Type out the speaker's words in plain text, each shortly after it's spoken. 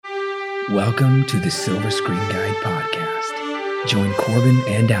Welcome to the Silver Screen Guide podcast. Join Corbin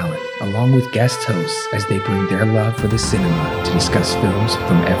and Alan, along with guest hosts, as they bring their love for the cinema to discuss films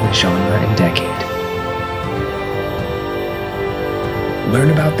from every genre and decade. Learn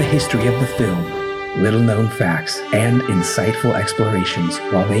about the history of the film, little-known facts, and insightful explorations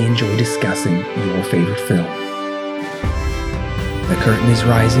while they enjoy discussing your favorite film. The curtain is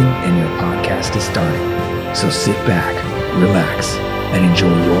rising and your podcast is starting, so sit back, relax, and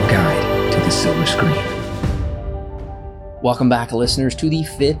enjoy your guide to the silver screen. Welcome back, listeners, to the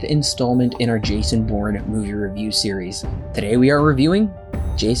fifth installment in our Jason Bourne movie review series. Today we are reviewing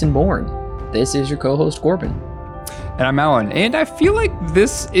Jason Bourne. This is your co-host, Corbin. And I'm Alan. And I feel like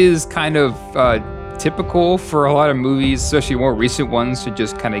this is kind of typical for a lot of movies, especially more recent ones, to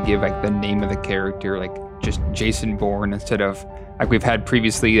just kind of give like the name of the character, like just Jason Bourne, instead of like we've had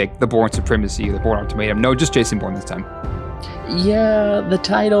previously, like the Bourne Supremacy, the Bourne Ultimatum. No, just Jason Bourne this time. Yeah, the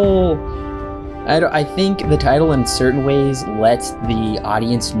title... I think the title in certain ways lets the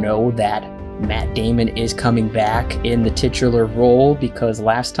audience know that Matt Damon is coming back in the titular role, because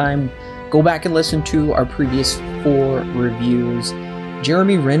last time, go back and listen to our previous 4 reviews,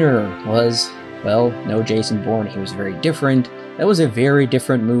 Jeremy Renner was, well, no Jason Bourne. He was very different. That was a very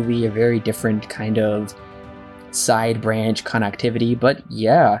different movie, a very different kind of side branch connectivity, but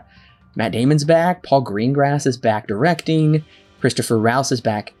yeah, Matt Damon's back, Paul Greengrass is back directing, Christopher Rouse is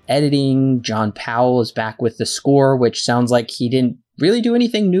back editing, John Powell is back with the score, which sounds like he didn't really do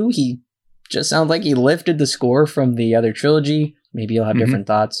anything new. He just sounds like he lifted the score from the other trilogy. Maybe you'll have different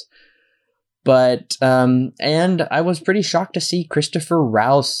thoughts. But, and I was pretty shocked to see Christopher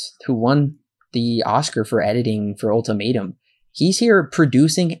Rouse, who won the Oscar for editing for Ultimatum. He's here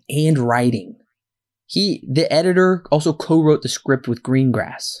producing and writing. The editor, also co-wrote the script with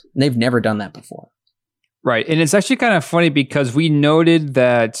Greengrass. They've never done that before. Right. And it's actually kind of funny because we noted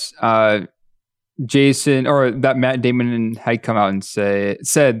that that Matt Damon had come out and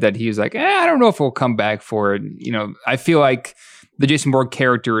said that he was like, I don't know if we'll come back for it. You know, I feel like the Jason Bourne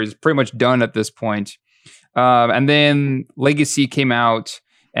character is pretty much done at this point. And then Legacy came out,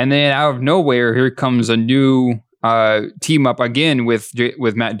 and then out of nowhere, here comes a new team up again with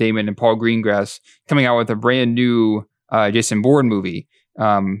Matt Damon and Paul Greengrass coming out with a brand new Jason Bourne movie,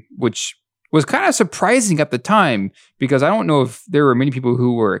 which was kind of surprising at the time, because I don't know if there were many people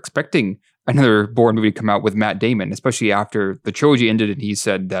who were expecting another Bourne movie to come out with Matt Damon, especially after the trilogy ended and he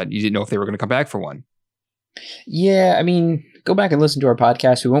said that you didn't know if they were going to come back for one. Yeah, I mean, go back and listen to our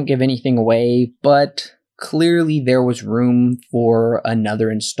podcast. We won't give anything away, but clearly there was room for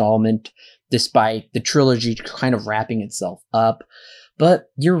another installment, despite the trilogy kind of wrapping itself up. But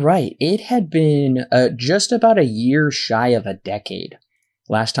you're right, it had been just about a year shy of a decade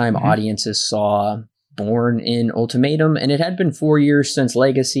last time audiences saw Bourne in Ultimatum, and it had been 4 years since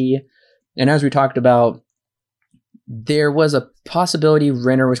Legacy. And as we talked about, there was a possibility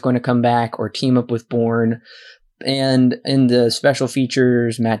Renner was going to come back or team up with Bourne. And in the special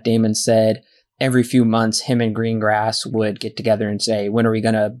features, Matt Damon said every few months him and Greengrass would get together and say, when are we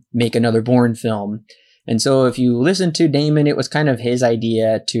going to make another Bourne film? And so if you listen to Damon, it was kind of his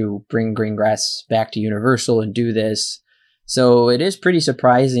idea to bring Greengrass back to Universal and do this. So it is pretty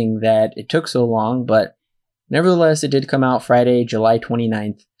surprising that it took so long, but nevertheless, it did come out Friday, July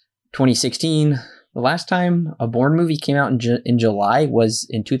 29th, 2016. The last time a Bourne movie came out in July was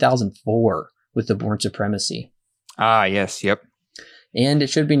in 2004 with the Bourne Supremacy. Ah, yes, yep. And it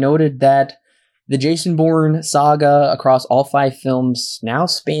should be noted that the Jason Bourne saga across all 5 films now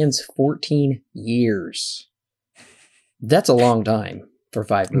spans 14 years. That's a long time for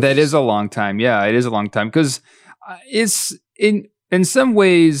 5 movies. That is a long time. Yeah, it is a long time, because it's in some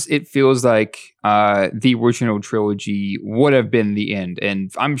ways it feels like the original trilogy would have been the end,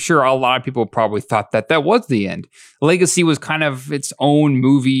 and I'm sure a lot of people probably thought that was the end. Legacy was kind of its own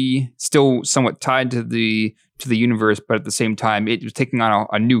movie, still somewhat tied to the universe, but at the same time it was taking on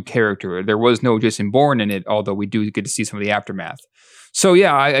a new character. There was no Jason Bourne in it, although we do get to see some of the aftermath. So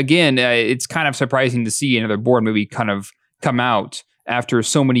yeah, it's kind of surprising to see another Bourne movie kind of come out after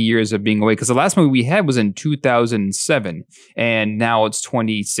so many years of being away, because the last movie we had was in 2007 and now it's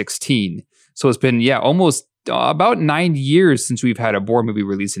 2016. So it's been, almost about 9 years since we've had a Bourne movie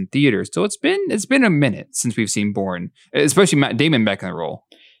released in theaters. So it's been a minute since we've seen Bourne, especially Matt Damon back in the role.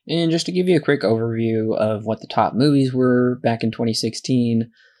 And just to give you a quick overview of what the top movies were back in 2016,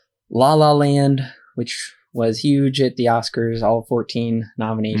 La La Land, which was huge at the Oscars, all 14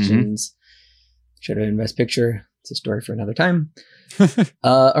 nominations. Should have been Best Picture. It's a story for another time.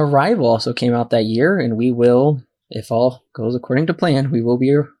 Arrival also came out that year, and we will, if all goes according to plan, we will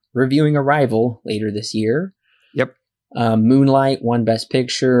be reviewing Arrival later this year. Yep. Moonlight won Best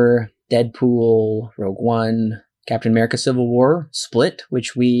Picture. Deadpool, Rogue One, Captain America Civil War, Split,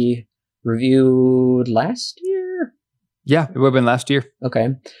 which we reviewed last year. Yeah, it would have been last year. Okay.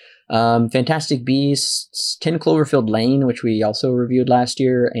 Fantastic Beasts, 10 Cloverfield Lane, which we also reviewed last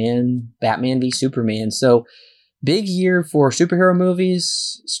year, and Batman v Superman. So big year for superhero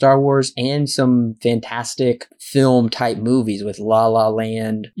movies, Star Wars, and some fantastic film type movies with La La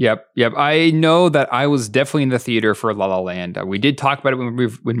Land. Yep. I know that I was definitely in the theater for La La Land. We did talk about it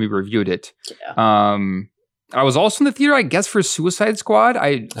when we reviewed it. Yeah. I was also in the theater, I guess, for Suicide Squad.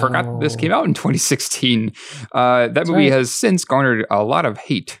 I forgot that this came out in 2016. That movie has since garnered a lot of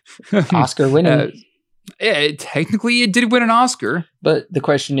hate. Oscar winning. Technically, it did win an Oscar. But the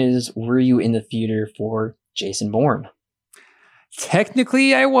question is, were you in the theater for Jason Bourne?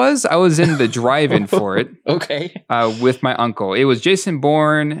 Technically, I was. I was in the drive-in for it. Okay. With my uncle. It was Jason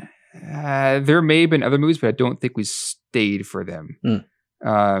Bourne. There may have been other movies, but I don't think we stayed for them.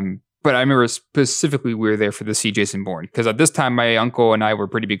 But I remember specifically we were there for the see Jason Bourne. Because at this time, my uncle and I were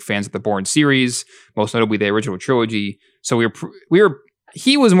pretty big fans of the Bourne series, most notably the original trilogy. So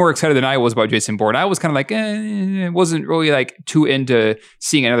he was more excited than I was about Jason Bourne. I was kind of like, wasn't really like too into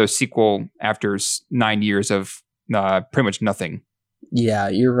seeing another sequel after 9 years of pretty much nothing. Yeah,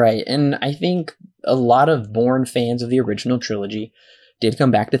 you're right. And I think a lot of Bourne fans of the original trilogy did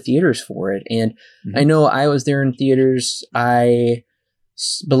come back to theaters for it. And I know I was there in theaters. I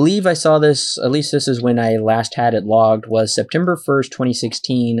believe I saw this, at least this is when I last had it logged, was September 1st,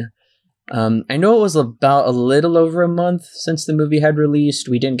 2016. I know it was about a little over a month since the movie had released.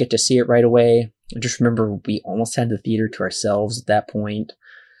 We didn't get to see it right away. I just remember we almost had the theater to ourselves at that point.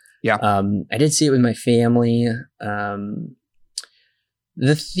 Yeah. I did see it with my family. The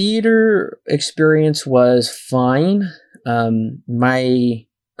theater experience was fine. My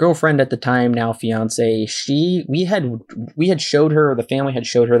girlfriend at the time, now fiance, we had showed her, the family had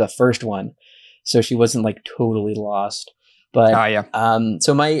showed her the first one, so she wasn't like totally lost. But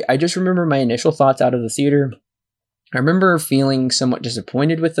so I just remember my initial thoughts out of the theater. I remember feeling somewhat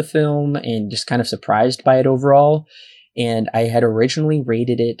disappointed with the film and just kind of surprised by it overall. And I had originally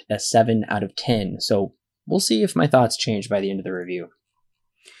rated it a 7 out of 10. So we'll see if my thoughts change by the end of the review.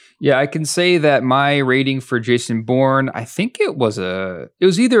 Yeah, I can say that my rating for Jason Bourne, I think it was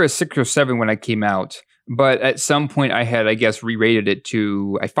either a 6 or 7 when I came out. But at some point I had, I guess, re-rated it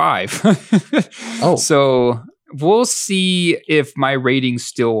to a 5. Oh. So we'll see if my rating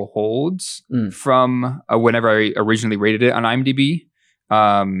still holds from whenever I originally rated it on IMDb.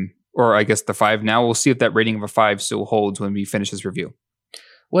 Or I guess the 5 now. We'll see if that rating of a 5 still holds when we finish this review.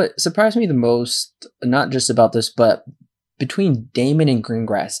 What surprised me the most, not just about this, but between Damon and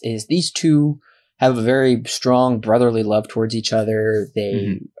Greengrass, is these two have a very strong brotherly love towards each other.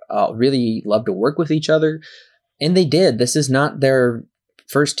 They really love to work with each other. And they did. This is not their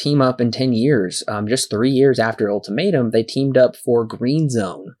first team up in 10 years. Just 3 years after Ultimatum, they teamed up for Green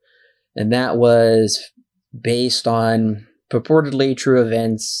Zone. And that was based on purportedly true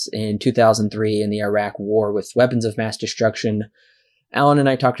events in 2003 in the Iraq War with weapons of mass destruction. Alan and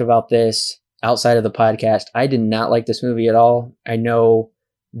I talked about this outside of the podcast. I did not like this movie at all. I know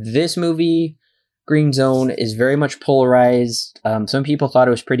this movie, Green Zone, is very much polarized. Some people thought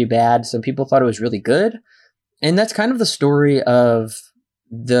it was pretty bad. Some people thought it was really good. And that's kind of the story of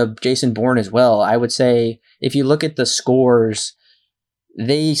the Jason Bourne as well. I would say if you look at the scores,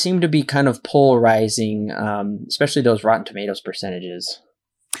 they seem to be kind of polarizing, especially those Rotten Tomatoes percentages.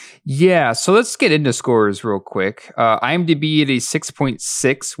 Yeah, so let's get into scores real quick. IMDb at a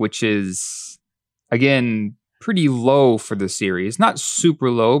 6.6, which is, again, pretty low for the series. Not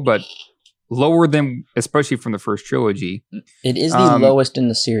super low, but lower than, especially from the first trilogy. It is the lowest in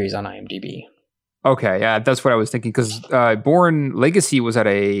the series on IMDb. Okay, yeah, that's what I was thinking, because Bourne Legacy was at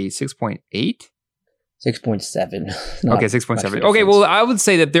a 6.8? 6.7. Okay, 6.7. Okay, well, I would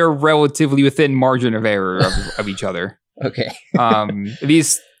say that they're relatively within margin of error of each other. Okay. At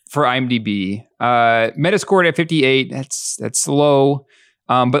least for IMDb. Metascore at 58, that's low.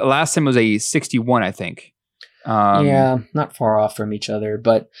 But last time was a 61, I think. Yeah, not far off from each other.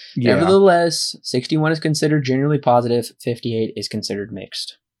 But nevertheless, 61 is considered generally positive. 58 is considered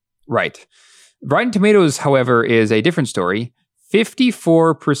mixed. Right. Rotten Tomatoes, however, is a different story.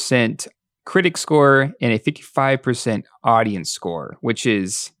 54% critic score and a 55% audience score, which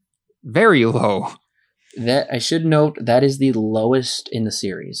is very low. That I should note, that is the lowest in the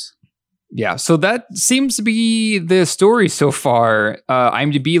series. Yeah, so that seems to be the story so far.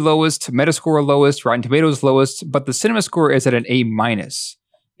 IMDb lowest, Metascore lowest, Rotten Tomatoes lowest, but the Cinema Score is at an A-.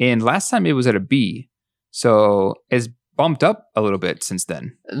 And last time it was at a B. So it's bumped up a little bit since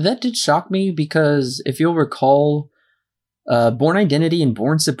then. That did shock me because if you'll recall, Born Identity and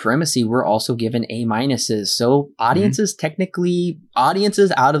Born Supremacy were also given A minuses. So audiences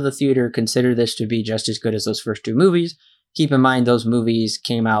audiences out of the theater consider this to be just as good as those first two movies. Keep in mind, those movies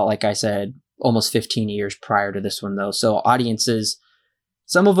came out, like I said, almost 15 years prior to this one, though. So audiences,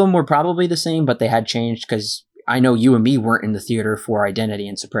 some of them were probably the same, but they had changed because I know you and me weren't in the theater for Identity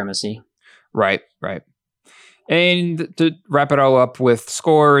and Supremacy. Right. And to wrap it all up with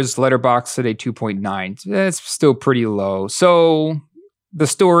scores, Letterboxd at a 2.9. That's still pretty low. So the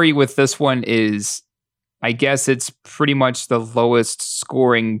story with this one is, I guess it's pretty much the lowest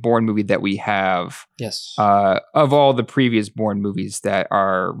scoring Bourne movie that we have. Yes. Of all the previous Bourne movies that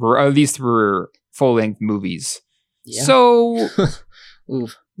were at least were full-length movies. Yeah. So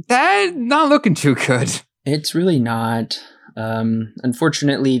that not looking too good. It's really not.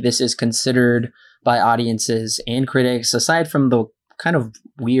 Unfortunately, this is considered by audiences and critics, aside from the kind of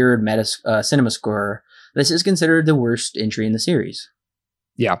weird cinema score, this is considered the worst entry in the series.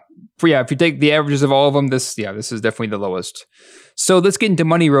 Yeah. If you take the averages of all of them, this is definitely the lowest. So let's get into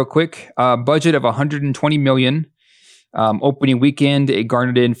money real quick. Budget of $120 million. Opening weekend, it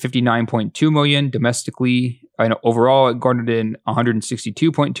garnered in $59.2 million domestically. Overall, it garnered in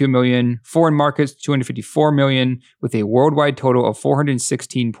 $162.2 million. Foreign markets, $254 million, with a worldwide total of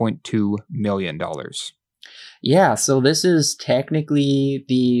 $416.2 million. Yeah, so this is technically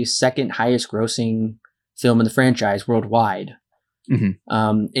the second highest grossing film in the franchise worldwide.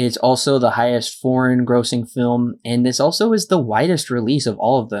 Mm-hmm. It's also the highest foreign grossing film, and this also is the widest release of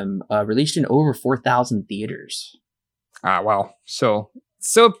all of them, released in over 4,000 theaters. Wow.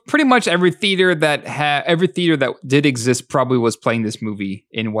 So pretty much every theater that did exist probably was playing this movie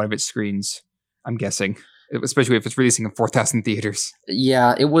in one of its screens, I'm guessing, especially if it's releasing in 4,000 theaters.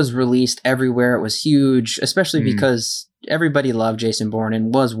 Yeah, it was released everywhere. It was huge, especially because everybody loved Jason Bourne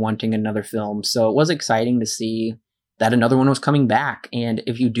and was wanting another film. So it was exciting to see that another one was coming back. And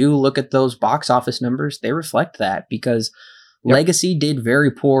if you do look at those box office numbers, they reflect that, because Legacy did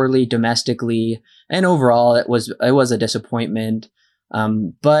very poorly domestically, and overall it was a disappointment.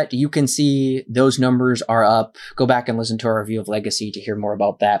 But you can see those numbers are up. Go back and listen to our review of Legacy to hear more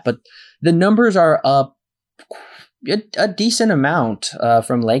about that. But the numbers are up a decent amount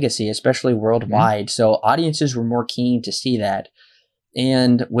from Legacy, especially worldwide. Mm-hmm. So audiences were more keen to see that.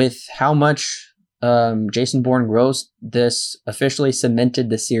 And with how much Jason Bourne grossed, this officially cemented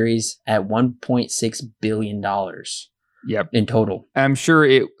the series at $1.6 billion. Yep. In total. I'm sure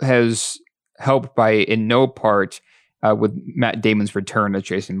it has helped by in no part with Matt Damon's return as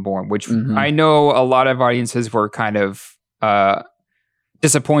Jason Bourne, which I know a lot of audiences were kind of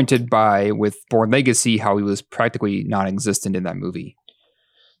disappointed by with Bourne Legacy, how he was practically non-existent in that movie.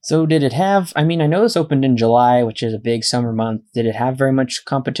 So did it have, I know this opened in July, which is a big summer month. Did it have very much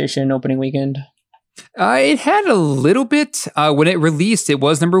competition opening weekend? It had a little bit. When it released, it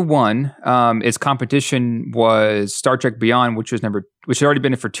was number one. Its competition was Star Trek Beyond, which had already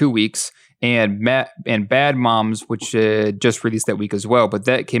been in for 2 weeks, and Bad Moms, which just released that week as well, but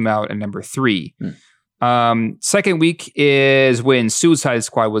that came out at number 3. Second week is when Suicide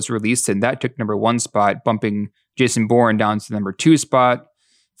Squad was released, and that took number 1 spot, bumping Jason Bourne down to the number 2 spot,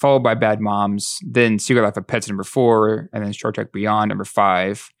 followed by Bad Moms, then Secret Life of Pets number 4, and then Star Trek Beyond number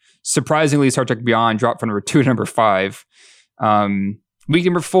 5. Surprisingly, Star Trek Beyond dropped from number 2 to number 5. Week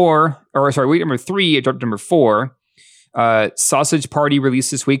number 3, it dropped to number 4. Sausage Party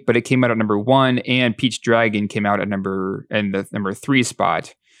released this week, but it came out at number 1, and Peach Dragon came out at the number 3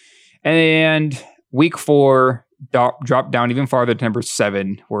 spot. And week 4 dropped down even farther to number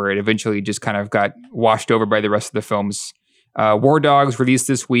 7, where it eventually just kind of got washed over by the rest of the films. War Dogs released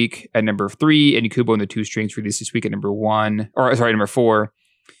this week at number 3, and Kubo and the Two Strings released this week at number 4.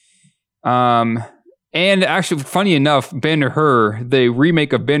 And actually, funny enough, Ben-Hur, the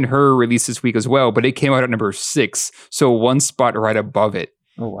remake of Ben-Hur released this week as well, but it came out at number 6, so 1 spot right above it.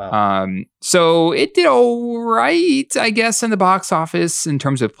 Oh, wow. So it did all right, I guess, in the box office in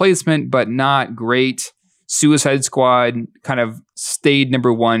terms of placement, but not great. Suicide Squad kind of stayed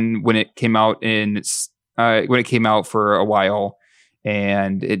number 1 when it came out for a while,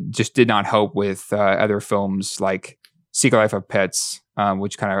 and it just did not help with other films like Secret Life of Pets,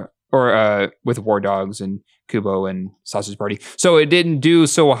 which kind of with War Dogs and Kubo and Sausage Party. So it didn't do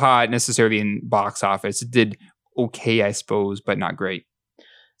so hot necessarily in box office. It did okay, I suppose, but not great.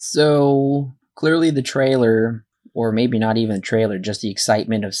 So clearly the trailer, or maybe not even the trailer, just the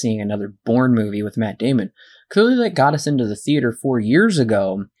excitement of seeing another Bourne movie with Matt Damon, clearly that got us into the theater 4 years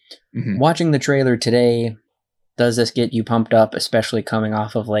ago. Mm-hmm. Watching the trailer today, does this get you pumped up, especially coming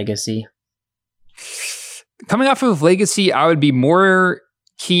off of Legacy? Coming off of Legacy, I would be more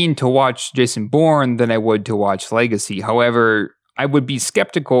keen to watch Jason Bourne than I would to watch Legacy. However, I would be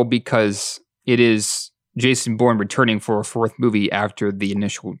skeptical because it is Jason Bourne returning for a fourth movie after the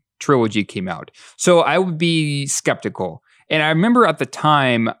initial trilogy came out. So I would be skeptical. And I remember at the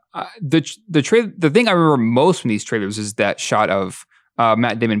time, the thing I remember most from these trailers is that shot of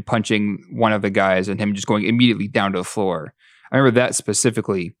Matt Damon punching one of the guys and him just going immediately down to the floor. I remember that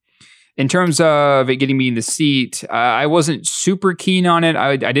specifically. In terms of it getting me in the seat, I wasn't super keen on it.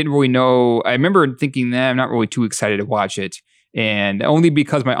 I didn't really know. I remember thinking that I'm not really too excited to watch it. And only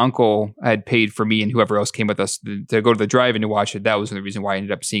because my uncle had paid for me and whoever else came with us to go to the drive-in to watch it, that was the reason why I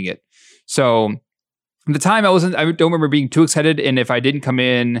ended up seeing it. So at the time, I don't remember being too excited. And if I didn't come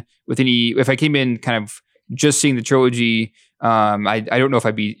in if I came in kind of just seeing the trilogy, I don't know if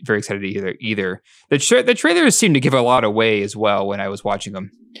I'd be very excited either. The trailers seemed to give a lot away as well when I was watching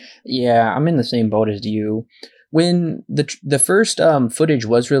them. Yeah, I'm in the same boat as you. When the first footage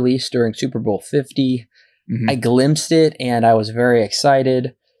was released during Super Bowl 50, I glimpsed it and I was very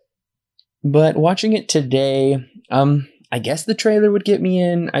excited. But watching it today, I guess the trailer would get me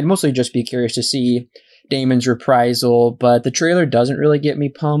in. I'd mostly just be curious to see Damon's reprisal, but the trailer doesn't really get me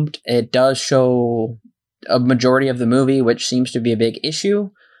pumped. It does show a majority of the movie, which seems to be a big issue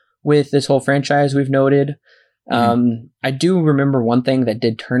with this whole franchise we've noted. I do remember one thing that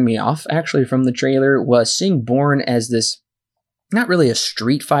did turn me off actually from the trailer was seeing Bourne as this, not really a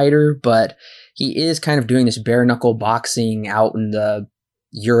street fighter, but he is kind of doing this bare knuckle boxing out in the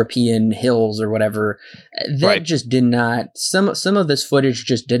European hills or whatever. That just did not, some of this footage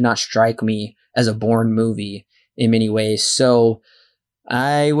just did not strike me as a Bourne movie in many ways. So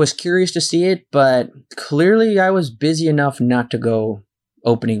I was curious to see it, but clearly I was busy enough not to go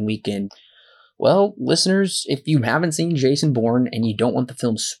opening weekend. Well, listeners, if you haven't seen Jason Bourne and you don't want the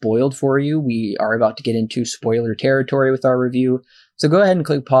film spoiled for you, we are about to get into spoiler territory with our review. So go ahead and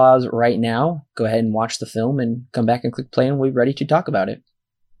click pause right now. Go ahead and watch the film and come back and click play and we'll be ready to talk about it.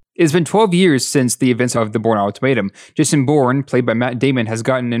 It's been 12 years since the events of The Bourne Ultimatum. Jason Bourne, played by Matt Damon, has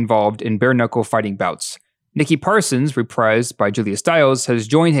gotten involved in bare-knuckle fighting bouts. Nikki Parsons, reprised by Julia Stiles, has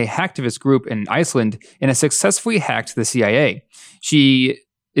joined a hacktivist group in Iceland and has successfully hacked the CIA. She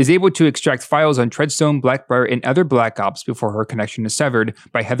is able to extract files on Treadstone, Blackbriar, and other Black Ops before her connection is severed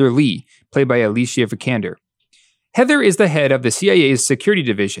by Heather Lee, played by Alicia Vikander. Heather is the head of the CIA's security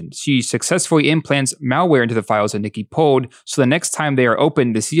division. She successfully implants malware into the files that Nikki pulled, so the next time they are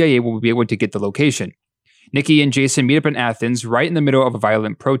opened, the CIA will be able to get the location. Nikki and Jason meet up in Athens right in the middle of a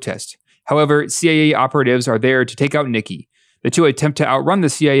violent protest. However, CIA operatives are there to take out Nikki. The two attempt to outrun the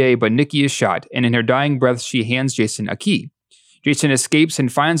CIA, but Nikki is shot, and in her dying breath, she hands Jason a key. Jason escapes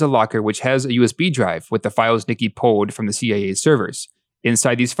and finds a locker which has a USB drive with the files Nikki pulled from the CIA's servers.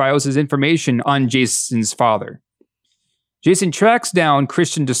 Inside these files is information on Jason's father. Jason tracks down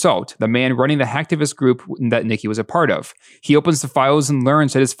Christian Dassault, the man running the hacktivist group that Nikki was a part of. He opens the files and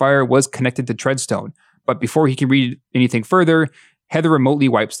learns that his fire was connected to Treadstone, but before he can read anything further, Heather remotely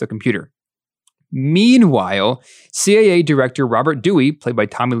wipes the computer. Meanwhile, CIA Director Robert Dewey, played by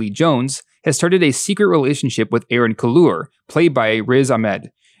Tommy Lee Jones, has started a secret relationship with Aaron Kahlur, played by Riz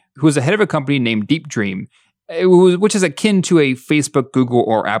Ahmed, who is the head of a company named Deep Dream, which is akin to a Facebook, Google,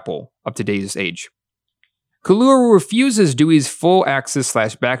 or Apple of today's age. Kahlur refuses Dewey's full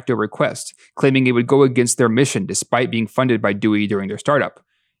access/backdoor request, claiming it would go against their mission despite being funded by Dewey during their startup.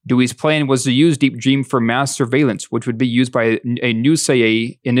 Dewey's plan was to use Deep Dream for mass surveillance, which would be used by a new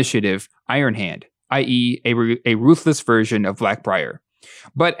CIA initiative, Iron Hand, i.e. a ruthless version of Blackbriar.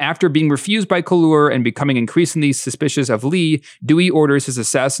 But after being refused by Kahlur and becoming increasingly suspicious of Lee, Dewey orders his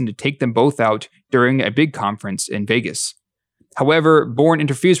assassin to take them both out during a big conference in Vegas. However, Bourne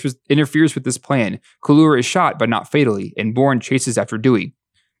interferes with this plan. Kahlur is shot, but not fatally, and Bourne chases after Dewey.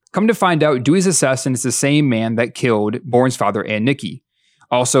 Come to find out, Dewey's assassin is the same man that killed Bourne's father and Nikki.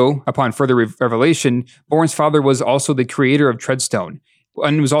 Also, upon further revelation, Bourne's father was also the creator of Treadstone,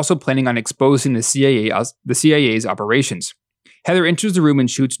 and was also planning on exposing the CIA's operations. Heather enters the room and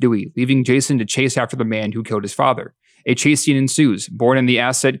shoots Dewey, leaving Jason to chase after the man who killed his father. A chase scene ensues. Bourne and the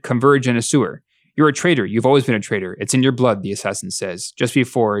asset converge in a sewer. "You're a traitor. You've always been a traitor. It's in your blood," the assassin says, just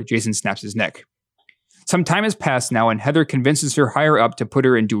before Jason snaps his neck. Some time has passed now, and Heather convinces her higher-up to put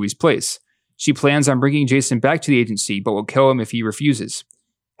her in Dewey's place. She plans on bringing Jason back to the agency, but will kill him if he refuses.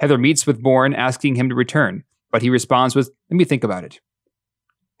 Heather meets with Bourne, asking him to return, but he responds with, "Let me think about it."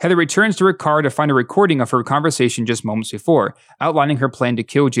 Heather returns to her car to find a recording of her conversation just moments before, outlining her plan to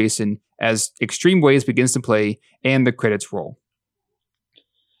kill Jason as Extreme Ways begins to play and the credits roll.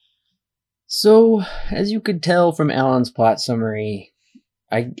 So, as you could tell from Alan's plot summary,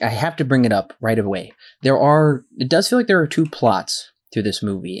 I have to bring it up right away. It does feel like there are two plots through this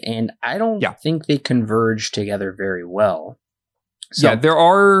movie, and I don't Yeah. think they converge together very well. So, Yeah, there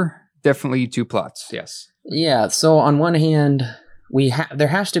are definitely two plots. Yes. yeah, so on one hand, there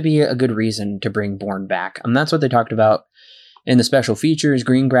has to be a good reason to bring Bourne back, and that's what they talked about in the special features.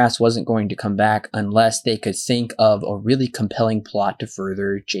 Greengrass wasn't going to come back unless they could think of a really compelling plot to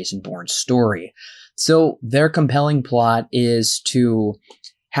further Jason Bourne's story. So their compelling plot is to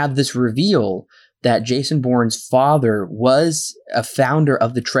have this reveal that Jason Bourne's father was a founder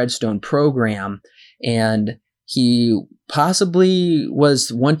of the Treadstone program, and he possibly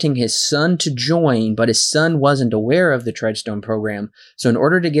was wanting his son to join, but his son wasn't aware of the Treadstone program. So in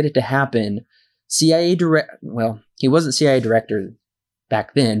order to get it to happen, he wasn't CIA director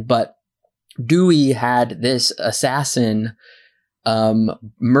back then, but Dewey had this assassin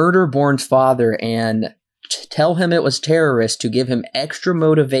murder Bourne's father and tell him it was terrorists to give him extra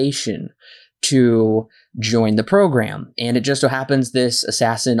motivation to join the program. And it just so happens this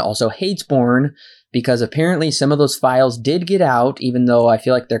assassin also hates Bourne because apparently some of those files did get out, even though I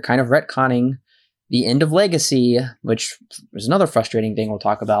feel like they're kind of retconning the end of Legacy, which is another frustrating thing we'll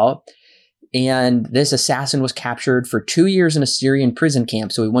talk about. And this assassin was captured for 2 years in a Syrian prison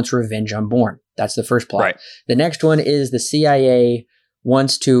camp, so he wants revenge on Bourne. That's the first plot. Right. The next one is the CIA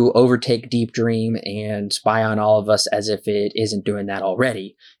wants to overtake Deep Dream and spy on all of us as if it isn't doing that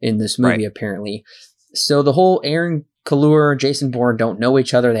already in this movie, apparently. So the whole Aaron Kaluuya, Jason Bourne don't know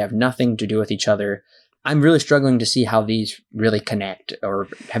each other. They have nothing to do with each other. I'm really struggling to see how these really connect or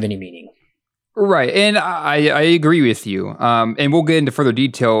have any meaning. Right, and I agree with you, and we'll get into further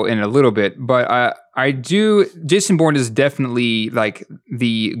detail in a little bit, but I do, Jason Bourne is definitely like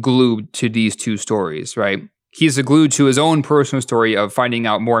the glue to these two stories, right? He's the glue to his own personal story of finding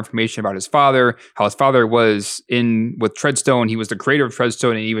out more information about his father, how his father was in with Treadstone. He was the creator of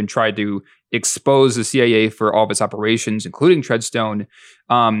Treadstone and even tried to expose the CIA for all of its operations, including Treadstone,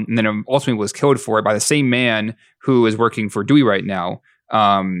 and then ultimately was killed for it by the same man who is working for Dewey right now,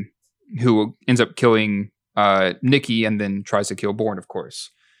 who ends up killing Nikki and then tries to kill Bourne, of course.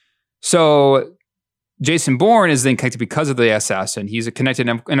 So Jason Bourne is then connected because of the assassin. He's connected,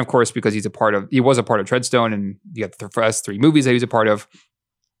 and of course, because he was a part of Treadstone, and you got the first 3 movies that he was a part of,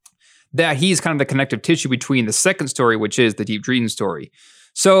 that he's kind of the connective tissue between the second story, which is the Deep Dream story.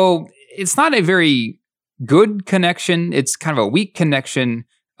 So it's not a very good connection. It's kind of a weak connection,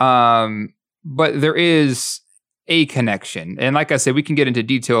 but there is a connection. And like I said, we can get into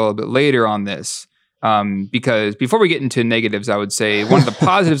detail a bit later on this. Because before we get into negatives, I would say one of the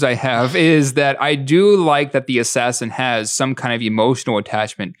positives I have is that I do like that the assassin has some kind of emotional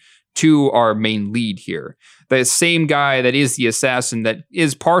attachment to our main lead here. The same guy that is the assassin that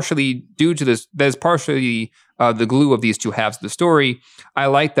is partially due to this, that is partially the glue of these two halves of the story. I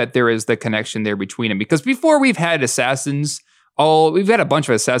like that there is the connection there between them, because before we've had assassins, we've had a bunch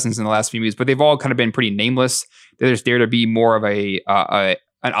of assassins in the last few movies, but they've all kind of been pretty nameless. There's there to be more of an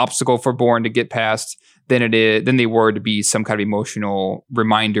obstacle for Bourne to get past than they were to be some kind of emotional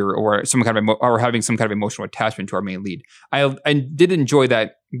reminder or some kind of or having some kind of emotional attachment to our main lead. I did enjoy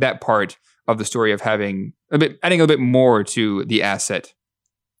that part of the story of adding a little bit more to the asset.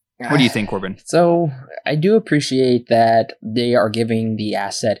 What do you think, Corbin? So I do appreciate that they are giving the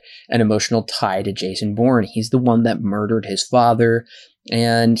asset an emotional tie to Jason Bourne. He's the one that murdered his father,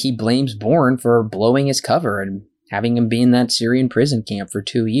 and he blames Bourne for blowing his cover and having him be in that Syrian prison camp for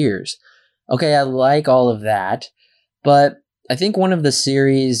 2 years. Okay, I like all of that, but I think one of the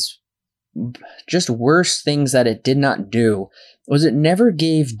series' just worst things that it did not do was it never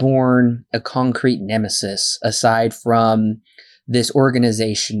gave Bourne a concrete nemesis aside from this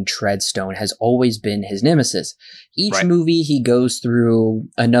organization. Treadstone has always been his nemesis. Each movie he goes through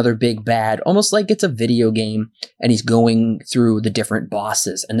another big bad, almost like it's a video game, and he's going through the different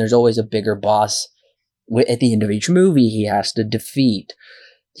bosses, and there's always a bigger boss at the end of each movie he has to defeat.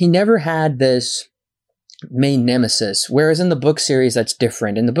 He never had this main nemesis, whereas in the book series that's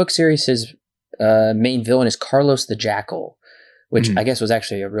different. In the book series, his main villain is Carlos the Jackal, which I guess was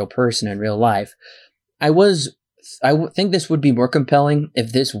actually a real person in real life. I think this would be more compelling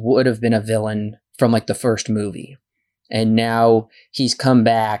if this would have been a villain from like the first movie, and now he's come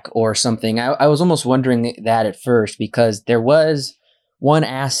back or something. I was almost wondering that at first, because there was one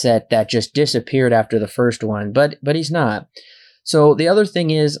asset that just disappeared after the first one, but he's not. So the other thing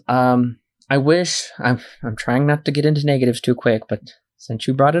is, I wish, I'm trying not to get into negatives too quick, but since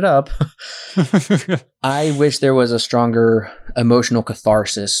you brought it up, I wish there was a stronger emotional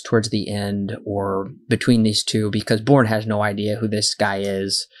catharsis towards the end or between these two, because Bourne has no idea who this guy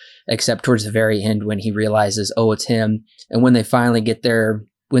is, except towards the very end when he realizes, oh, it's him. And when they finally get there,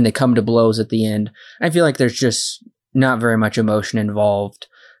 when they come to blows at the end, I feel like there's just not very much emotion involved.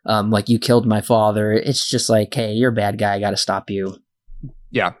 Like, you killed my father. It's just like, hey, you're a bad guy. I got to stop you.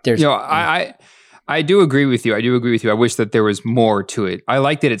 Yeah. I do agree with you. I wish that there was more to it. I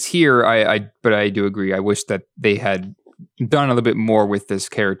like that it's here. But I do agree. I wish that they had done a little bit more with this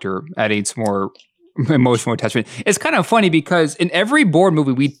character, adding some more emotional attachment. It's kind of funny because in every Bourne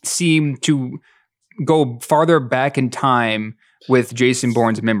movie, we seem to go farther back in time with Jason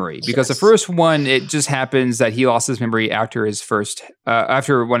Bourne's memory, because the first one, it just happens that he lost his memory after his first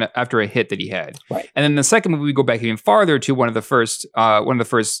after a hit that he had, right. And then the second movie, we go back even farther to one of the first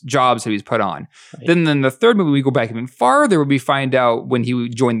jobs that he was put on. Right. Then the third movie, we go back even farther, where we find out when he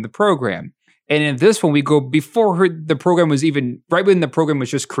joined the program. And in this one, we go before the program was even, right when the program was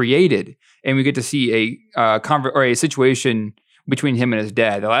just created, and we get to see a situation between him and his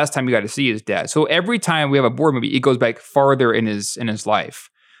dad. The last time we got to see his dad. So every time we have a Bourne movie, it goes back farther in his life.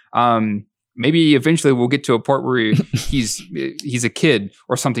 Maybe eventually we'll get to a part where he's a kid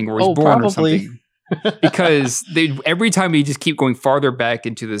or something, or he's born probably. Or something. Because every time we just keep going farther back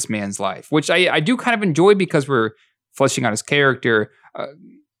into this man's life, which I do kind of enjoy, because we're fleshing out his character.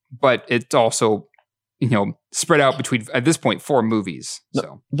 But it's also, spread out between, at this point, 4 movies.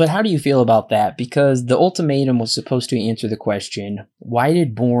 So, but how do you feel about that? Because the ultimatum was supposed to answer the question, why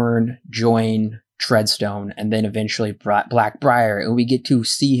did Bourne join Treadstone and then eventually Blackbriar? And we get to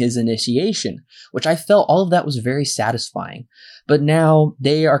see his initiation, which I felt all of that was very satisfying. But now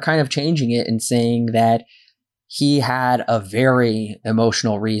they are kind of changing it and saying that he had a very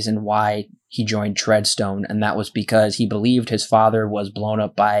emotional reason why he joined Treadstone, and that was because he believed his father was blown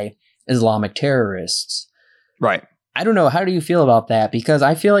up by Islamic terrorists. Right. I don't know. How do you feel about that? Because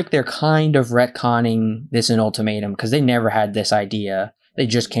I feel like they're kind of retconning this in Ultimatum, because they never had this idea. They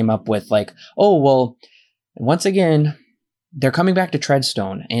just came up with like, oh, well, once again, they're coming back to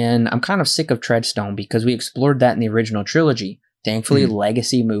Treadstone, and I'm kind of sick of Treadstone because we explored that in the original trilogy. Thankfully,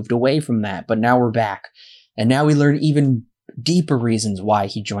 Legacy moved away from that, but now we're back. And now we learn even deeper reasons why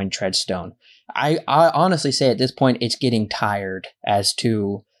he joined Treadstone. I honestly say at this point, it's getting tired as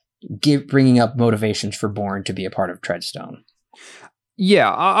to bringing up motivations for Bourne to be a part of Treadstone. Yeah,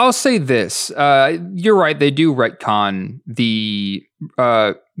 I'll say this. You're right. They do retcon the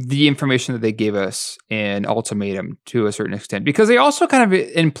information that they gave us in Ultimatum to a certain extent, because they also kind of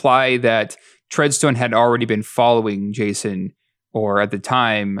imply that Treadstone had already been following Jason, or at the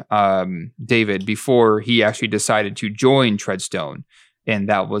time, David, before he actually decided to join Treadstone, and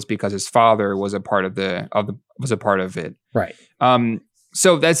that was because his father was a part of it. Right.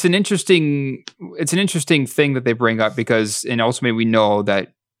 So that's an interesting thing that they bring up, because in Ultimate we know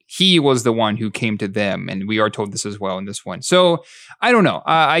that he was the one who came to them, and we are told this as well in this one. So I don't know.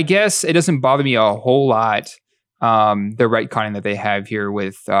 I guess it doesn't bother me a whole lot, the retconning that they have here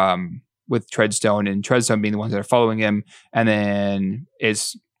with Treadstone, and Treadstone being the ones that are following him, and then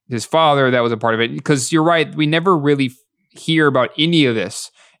it's his father that was a part of it. Because you're right, we never really hear about any of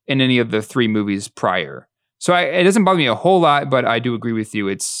this in any of the 3 movies prior. So it doesn't bother me a whole lot, but I do agree with you.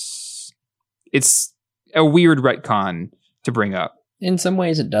 It's a weird retcon to bring up. In some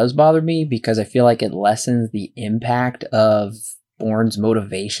ways, it does bother me, because I feel like it lessens the impact of Bourne's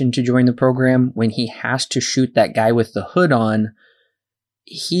motivation to join the program. When he has to shoot that guy with the hood on,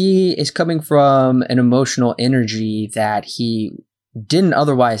 he is coming from an emotional energy that he didn't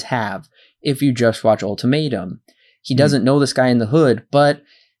otherwise have if you just watch Ultimatum. He doesn't know this guy in the hood, but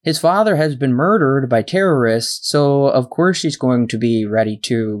his father has been murdered by terrorists, so of course he's going to be ready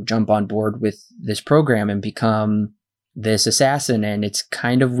to jump on board with this program and become this assassin. And it's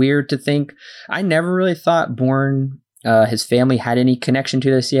kind of weird to think. I never really thought Bourne, his family, had any connection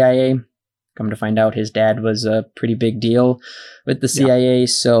to the CIA. Come to find out, his dad was a pretty big deal with the CIA. Yeah.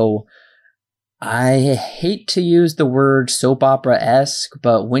 So I hate to use the word soap opera-esque,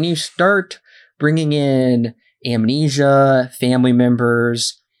 but when you start bringing in amnesia, family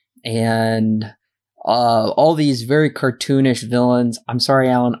members, and all these very cartoonish villains. I'm sorry,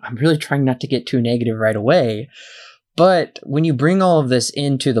 Alan, I'm really trying not to get too negative right away. But when you bring all of this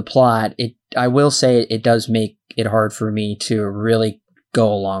into the plot, I will say it does make it hard for me to really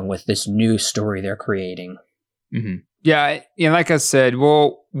go along with this new story they're creating. Mm-hmm. Yeah, like I said,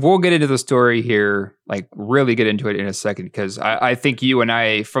 we'll get into the story here, like really get into it in a second, because I think you and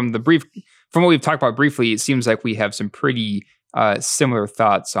I, from what we've talked about briefly, it seems like we have some pretty similar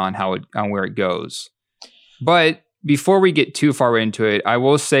thoughts on where it goes. But before we get too far into it, I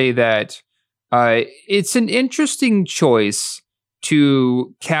will say that it's an interesting choice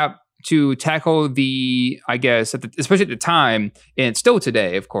to tackle the, I guess, especially at the time, and still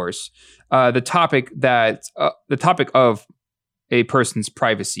today, of course, the topic of a person's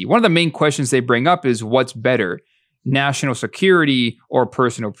privacy. One of the main questions they bring up is what's better, national security or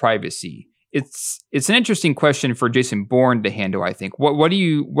personal privacy? It's an interesting question for Jason Bourne to handle, I think. What do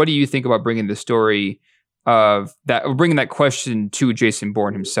you think about bringing the story of that, or bringing that question to Jason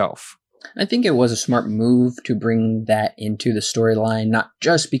Bourne himself? I think it was a smart move to bring that into the storyline, not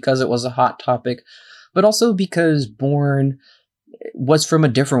just because it was a hot topic, but also because Bourne was from a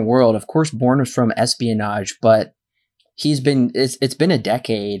different world. Of course, Bourne was from espionage, but it's been a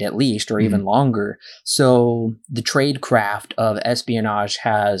decade at least, or even longer. So the trade craft of espionage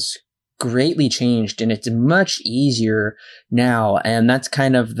has greatly changed, and it's much easier now. And that's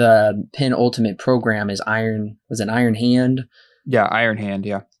kind of the penultimate program is Iron Hand? Yeah, Iron Hand,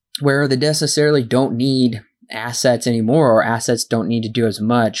 yeah. Where they necessarily don't need assets anymore, or assets don't need to do as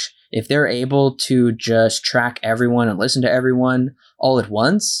much. If they're able to just track everyone and listen to everyone all at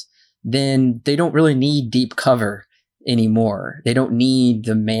once, then they don't really need deep cover anymore. They don't need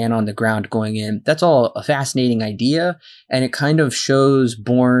the man on the ground going in. That's all a fascinating idea, and it kind of shows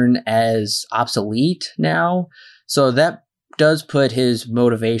Bourne as obsolete now. So that does put his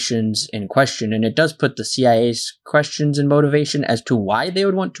motivations in question, and it does put the CIA's questions in motivation as to why they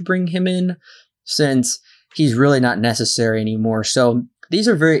would want to bring him in, since he's really not necessary anymore. So these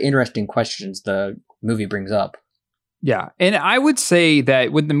are very interesting questions the movie brings up. Yeah, and I would say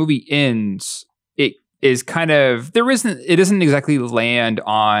that when the movie ends, it is kind of it doesn't exactly land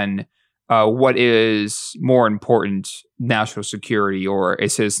on what is more important, national security or a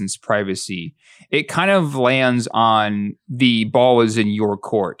citizen's privacy. It kind of lands on the ball is in your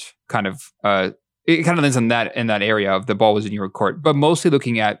court. It kind of lands on that, in that area of the ball is in your court, but mostly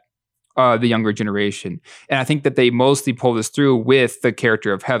looking at the younger generation. And I think that they mostly pull this through with the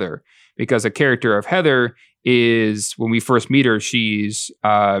character of Heather, because the character of Heather is, when we first meet her, she's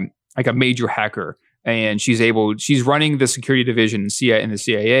like a major hacker. And she's running the security division in the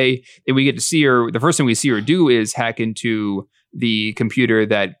CIA. And we get to see her. The first thing we see her do is hack into the computer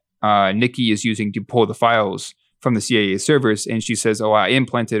that Nikki is using to pull the files from the CIA servers. And she says, "Oh, I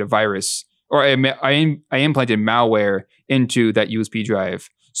implanted a virus, or I implanted malware into that USB drive,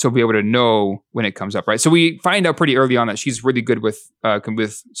 so we'll be able to know when it comes up." Right. So we find out pretty early on that she's really good with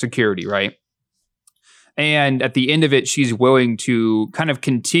security. Right. And at the end of it, she's willing to kind of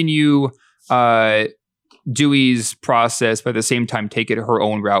continue Dewey's process, but at the same time take it her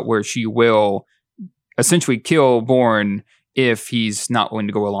own route, where she will essentially kill Bourne if he's not willing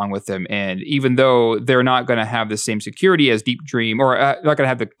to go along with them. And even though they're not going to have the same security as Deep Dream, or not going to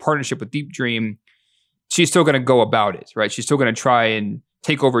have the partnership with Deep Dream, she's still going to go about it, right? She's still going to try and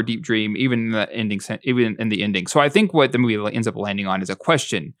take over Deep Dream, even in the ending. So I think what the movie ends up landing on is a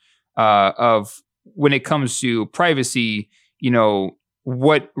question of, when it comes to privacy,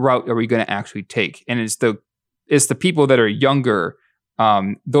 what route are we going to actually take? And it's the people that are younger,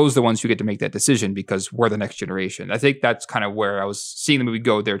 those are the ones who get to make that decision, because we're the next generation. I think that's kind of where I was seeing the movie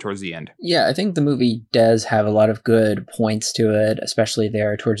go there towards the end. Yeah, I think the movie does have a lot of good points to it, especially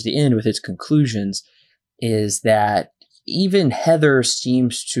there towards the end with its conclusions, is that even Heather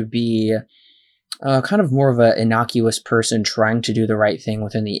seems to be kind of more of an innocuous person trying to do the right thing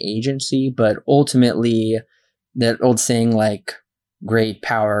within the agency, but ultimately that old saying, like, great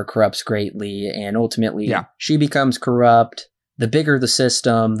power corrupts greatly, and ultimately she becomes corrupt. The bigger the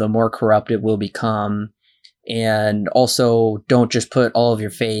system, the more corrupt it will become. And also, don't just put all of your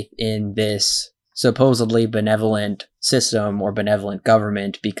faith in this supposedly benevolent system or benevolent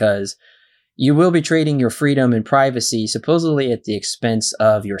government, because you will be trading your freedom and privacy supposedly at the expense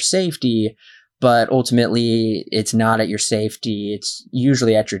of your safety, but ultimately it's not at your safety. It's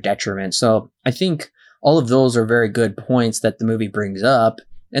usually at your detriment. So I think all of those are very good points that the movie brings up,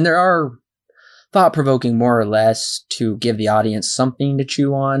 and there are thought-provoking more or less to give the audience something to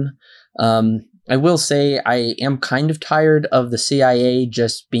chew on. I will say I am kind of tired of the CIA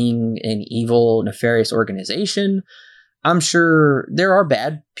just being an evil, nefarious organization. I'm sure there are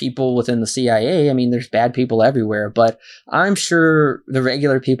bad people within the CIA. I mean, there's bad people everywhere, but I'm sure the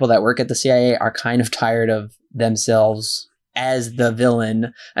regular people that work at the CIA are kind of tired of themselves as the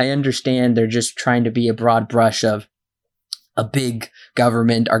villain. I understand they're just trying to be a broad brush of a big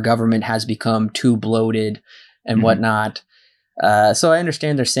government. Our government has become too bloated and whatnot. So I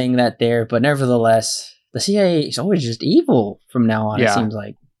understand they're saying that there, but nevertheless, the CIA is always just evil from now on, it seems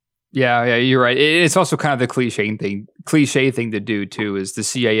like. Yeah, you're right. It's also kind of the cliche thing to do too, is the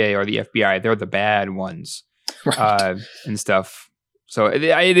CIA or the FBI, they're the bad ones, right, and stuff. So it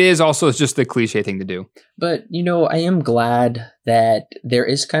is also just the cliche thing to do. But, I am glad that there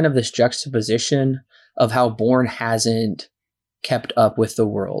is kind of this juxtaposition of how Bourne hasn't kept up with the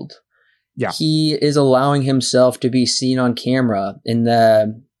world. Yeah. He is allowing himself to be seen on camera in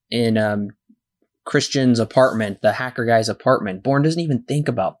Christian's apartment, the hacker guy's apartment. Bourne doesn't even think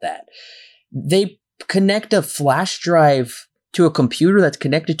about that. They connect a flash drive to a computer that's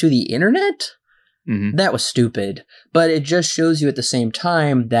connected to the internet? Mm-hmm. That was stupid. But it just shows you at the same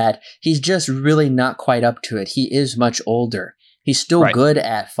time that he's just really not quite up to it. He is much older. He's still good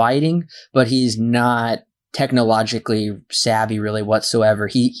at fighting, but he's not technologically savvy really whatsoever.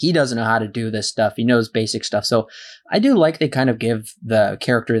 He doesn't know how to do this stuff. He knows basic stuff. So I do like they kind of give the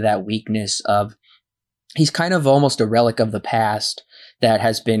character that weakness of he's kind of almost a relic of the past that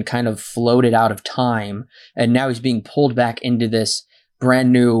has been kind of floated out of time, and now he's being pulled back into this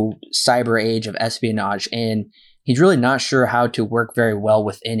brand new cyber age of espionage, and he's really not sure how to work very well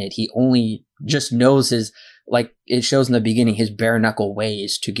within it. He only just knows his, like it shows in the beginning, his bare knuckle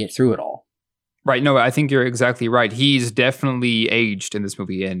ways to get through it all. Right. No, I think you're exactly right. He's definitely aged in this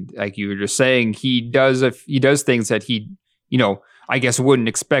movie. And like you were just saying, he does things that he, I guess wouldn't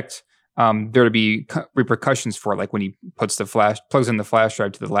expect there to be repercussions for, like when he plugs in the flash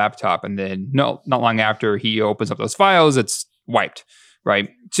drive to the laptop, and then not long after he opens up those files, it's wiped. Right.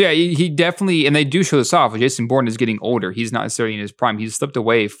 So yeah, he definitely, and they do show this off. Jason Bourne is getting older. He's not necessarily in his prime. He's slipped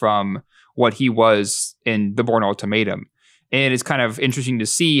away from what he was in the Bourne Ultimatum. And it's kind of interesting to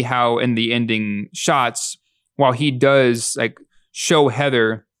see how in the ending shots, while he does like show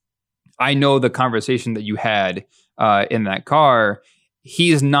Heather, I know the conversation that you had in that car,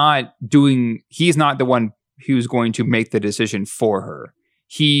 he's not the one who's going to make the decision for her.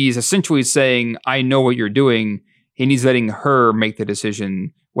 He's essentially saying, I know what you're doing. And he's letting her make the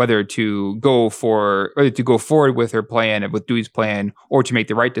decision whether to go forward with her plan, with Dewey's plan, or to make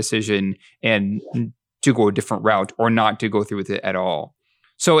the right decision and to go a different route, or not to go through with it at all.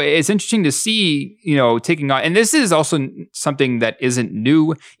 So it's interesting to see, taking on, and this is also something that isn't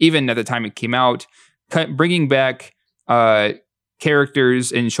new, even at the time it came out, bringing back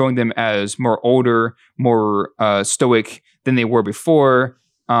characters and showing them as more older, more stoic than they were before.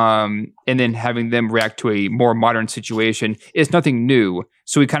 And then having them react to a more modern situation is nothing new.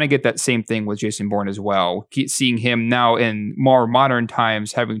 So we kind of get that same thing with Jason Bourne as well. Keep seeing him now in more modern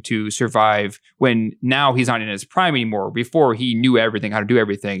times having to survive when now he's not in his prime anymore. Before he knew everything, how to do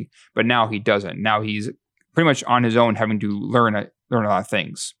everything, but now he doesn't. Now he's pretty much on his own, having to learn a lot of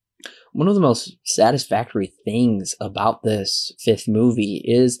things. One of the most satisfactory things about this fifth movie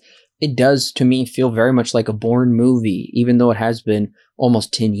is it does, to me, feel very much like a Bourne movie, even though it has been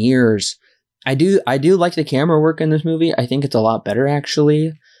almost 10 years. I do like the camera work in this movie. I think it's a lot better,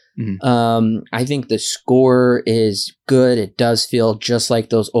 actually. Mm-hmm. I think the score is good. It does feel just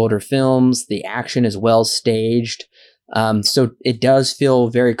like those older films. The action is well staged. So it does feel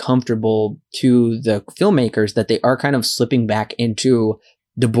very comfortable to the filmmakers that they are kind of slipping back into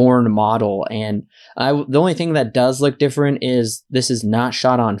the Bourne model. And the only thing that does look different is this is not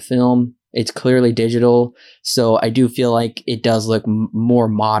shot on film. It's clearly digital. So I do feel like it does look more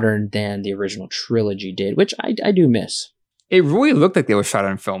modern than the original trilogy did, which I do miss. It really looked like they were shot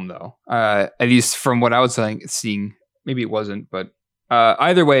on film, though. At least from what I was seeing. Maybe it wasn't, but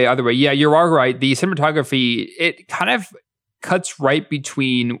either way, yeah, you are right. The cinematography, it kind of cuts right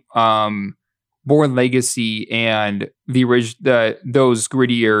between Bourne Legacy and those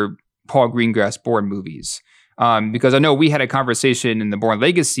grittier Paul Greengrass Bourne movies. Because I know we had a conversation in the Bourne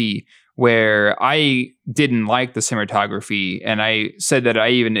Legacy where I didn't like the cinematography, and I said that I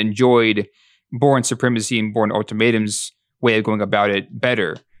even enjoyed Bourne Supremacy and Bourne Ultimatum's way of going about it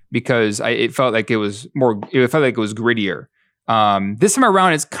better, because it felt like it was grittier. This time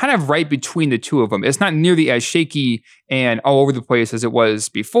around, it's kind of right between the two of them. It's not nearly as shaky and all over the place as it was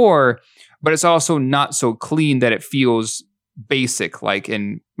before, but it's also not so clean that it feels basic, like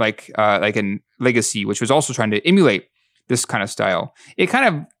in Legacy, which was also trying to emulate this kind of style. It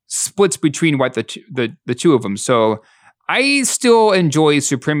kind of splits between the two of them. So I still enjoy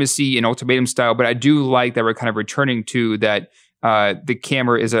Supremacy and Ultimatum style, but I do like that we're kind of returning to that. The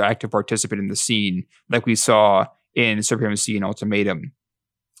camera is an active participant in the scene, like we saw in Supremacy and Ultimatum.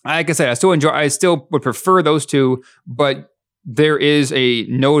 Like I said, I still would prefer those two, but there is a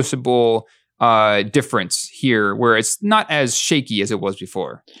noticeable difference here where it's not as shaky as it was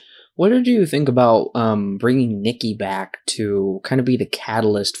before. What did you think about bringing Nikki back to kind of be the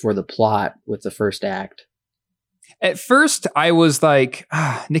catalyst for the plot with the first act? At first, I was like,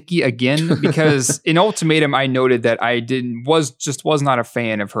 Nikki again, because in Ultimatum, I noted that I was not a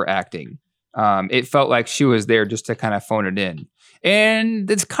fan of her acting. It felt like she was there just to kind of phone it in. And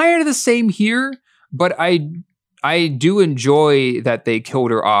it's kind of the same here, but I I do enjoy that they killed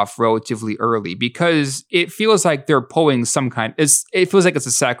her off relatively early because it feels like they're pulling some kind. It feels like it's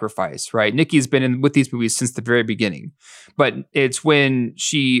a sacrifice, right? Nikki's been in with these movies since the very beginning, but it's when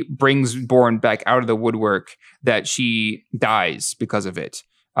she brings Bourne back out of the woodwork that she dies because of it.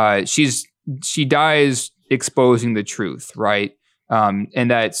 She dies exposing the truth, right? And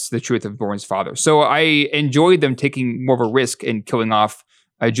that's the truth of Bourne's father. So I enjoyed them taking more of a risk in killing off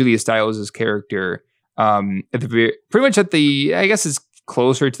Julia Stiles' character. Pretty much I guess it's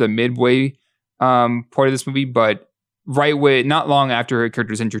closer to the midway part of this movie, but not long after her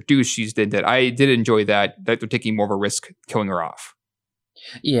character is introduced, she's did that. I did enjoy that they're taking more of a risk killing her off.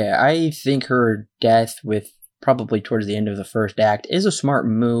 Yeah, I think her death with probably towards the end of the first act is a smart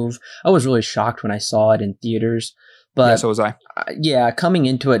move. I was really shocked when I saw it in theaters, but yeah, so was I. Yeah, coming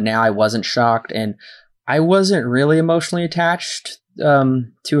into it now, I wasn't shocked, and I wasn't really emotionally attached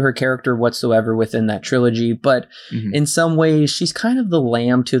to her character whatsoever within that trilogy, but in some ways she's kind of the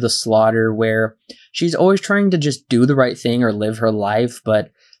lamb to the slaughter, where she's always trying to just do the right thing or live her life, but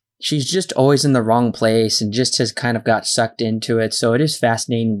she's just always in the wrong place and just has kind of got sucked into it. So it is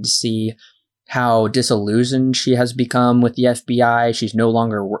fascinating to see how disillusioned she has become with the FBI. She's no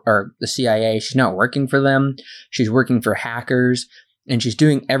longer, or the CIA, she's not working for them. She's working for hackers, and she's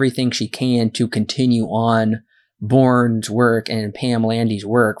doing everything she can to continue on Bourne's work and Pam Landy's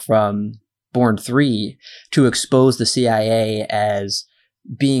work from Bourne 3 to expose the CIA as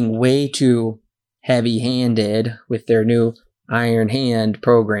being way too heavy-handed with their new Iron Hand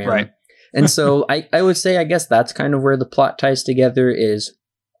program. Right. And so I would say, I guess that's kind of where the plot ties together, is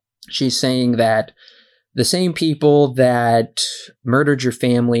she's saying that the same people that murdered your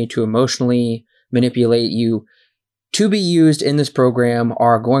family to emotionally manipulate you to be used in this program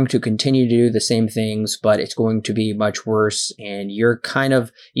are going to continue to do the same things, but it's going to be much worse. And you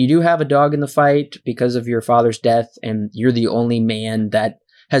do have a dog in the fight because of your father's death, and you're the only man that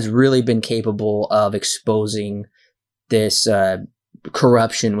has really been capable of exposing this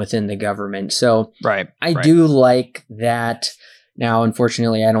corruption within the government. So I do like that. Now,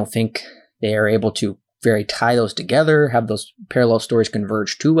 unfortunately, I don't think they are able to very tie those together, have those parallel stories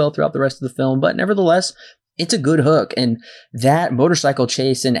converge too well throughout the rest of the film, but nevertheless, it's a good hook. And that motorcycle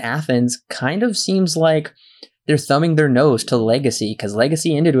chase in Athens kind of seems like they're thumbing their nose to Legacy, because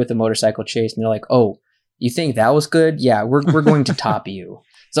Legacy ended with a motorcycle chase, and they're like, oh, you think that was good? Yeah, we're going to top you.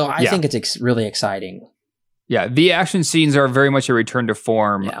 So I think it's really exciting. Yeah, the action scenes are very much a return to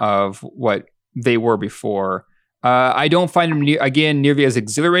form of what they were before. I don't find them nearly as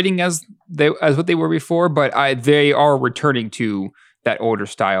exhilarating as what they were before, but they are returning to that older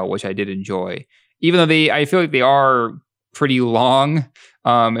style, which I did enjoy. Even though I feel like they are pretty long.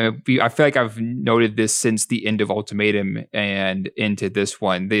 I feel like I've noted this since the end of Ultimatum and into this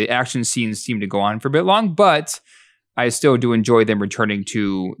one. The action scenes seem to go on for a bit long, but I still do enjoy them returning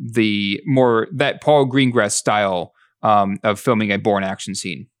to that Paul Greengrass style of filming a Bourne action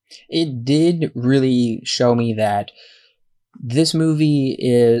scene. It did really show me that this movie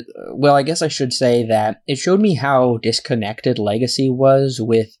is, well, I guess I should say that it showed me how disconnected Legacy was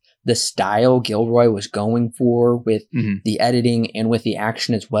with the style Gilroy was going for, with the editing and with the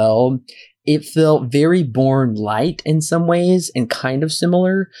action as well. It felt very Bourne light in some ways and kind of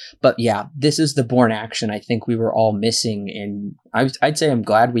similar, but yeah, this is the Bourne action I think we were all missing, and I'd say I'm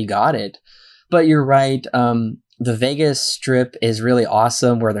glad we got it. But you're right, the Vegas strip is really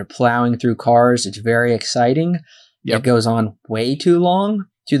awesome, where they're plowing through cars. It's very exciting. Yep. It goes on way too long,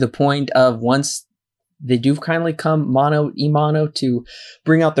 to the point of once they do kindly come mano a mano to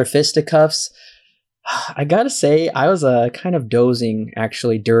bring out their fisticuffs. I gotta say, I was kind of dozing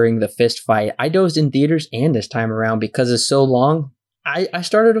actually during the fist fight. I dozed in theaters and this time around because it's so long. I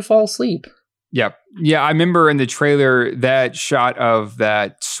started to fall asleep. Yep. Yeah, I remember in the trailer that shot of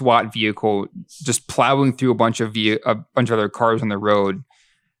that SWAT vehicle just plowing through a bunch of other cars on the road.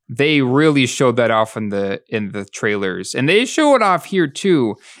 They really showed that off in the trailers, and they show it off here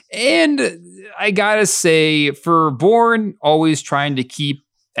too. And I gotta say, for Bourne always trying to keep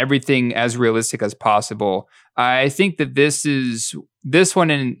everything as realistic as possible, I think that this one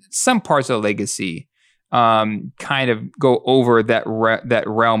and some parts of Legacy kind of go over that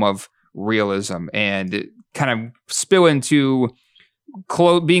realm of realism and kind of spill into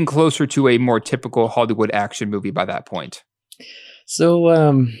being closer to a more typical Hollywood action movie by that point.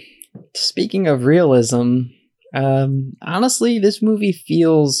 So, speaking of realism, honestly, this movie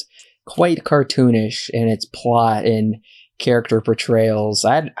feels quite cartoonish in its plot and character portrayals.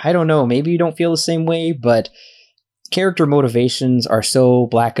 I don't know, maybe you don't feel the same way, but character motivations are so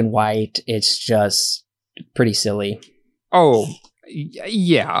black and white, it's just pretty silly. Oh,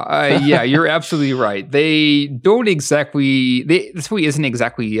 Yeah, you're absolutely right. They don't exactly. This movie isn't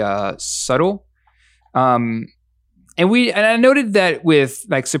exactly subtle. Um, and I noted that with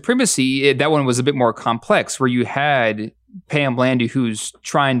like Supremacy, that one was a bit more complex, where you had Pam Landy who's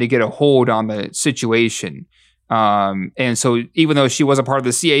trying to get a hold on the situation. And so even though she wasn't part of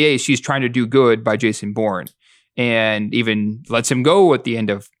the CIA, she's trying to do good by Jason Bourne, and even lets him go at the end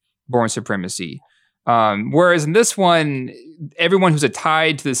of Bourne Supremacy. Whereas in this one, everyone who's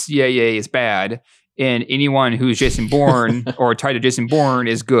tied to the CIA is bad, and anyone who's Jason Bourne or tied to Jason Bourne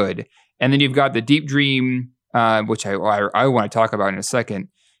is good. And then you've got the Deep Dream, which I want to talk about in a second.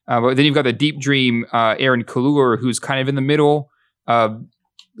 But then you've got the Deep Dream, Aaron Kaluuya, who's kind of in the middle,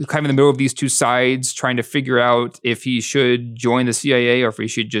 of these two sides, trying to figure out if he should join the CIA or if he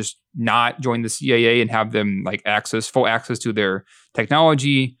should just not join the CIA and have them like full access to their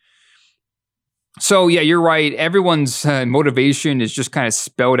technology. So yeah, you're right. Everyone's motivation is just kind of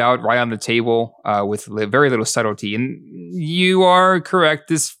spelled out right on the table with very little subtlety. And you are correct.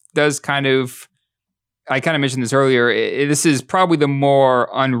 This does I kind of mentioned this earlier. This is probably the more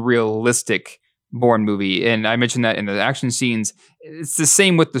unrealistic Bourne movie. And I mentioned that in the action scenes. It's the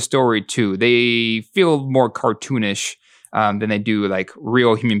same with the story too. They feel more cartoonish than they do like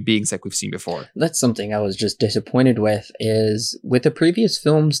real human beings like we've seen before. That's something I was just disappointed with, is with the previous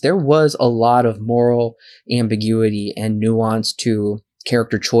films, there was a lot of moral ambiguity and nuance to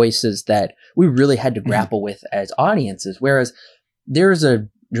character choices that we really had to grapple with as audiences. Whereas there's a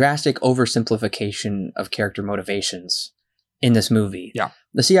drastic oversimplification of character motivations in this movie. Yeah.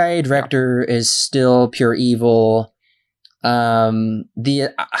 The CIA director is still pure evil.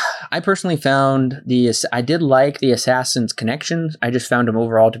 I personally found I did like the assassin's connections. I just found him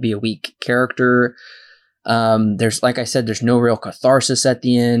overall to be a weak character. There's, like I said, there's no real catharsis at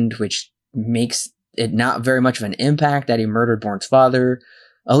the end, which makes it not very much of an impact that he murdered Bourne's father.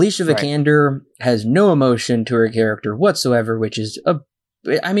 Alicia Vikander has no emotion to her character whatsoever, which is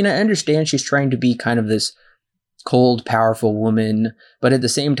I understand she's trying to be kind of this cold, powerful woman, but at the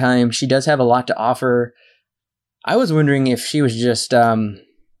same time, she does have a lot to offer. I was wondering if she was just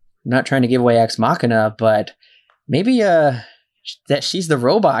not trying to give away Ex Machina, but maybe that she's the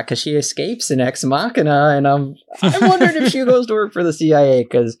robot because she escapes in Ex Machina, and I wondered if she goes to work for the CIA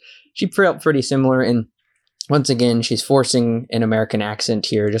because she felt pretty similar. And once again, she's forcing an American accent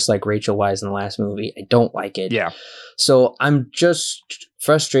here, just like Rachel Weisz in the last movie. I don't like it. Yeah. So I'm just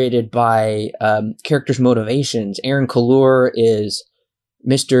frustrated by characters' motivations. Aaron Kaluuya is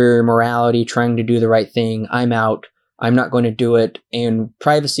Mr. Morality, trying to do the right thing. I'm out. I'm not going to do it. And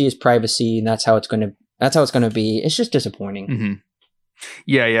privacy is privacy, and that's how it's going to be. It's just disappointing. Mm-hmm.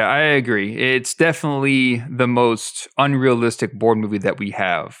 Yeah, I agree. It's definitely the most unrealistic Bourne movie that we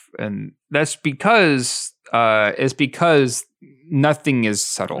have, and that's because nothing is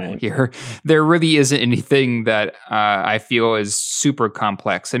subtle here. There really isn't anything that I feel is super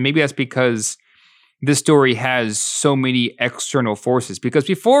complex, and maybe that's because this story has so many external forces. Because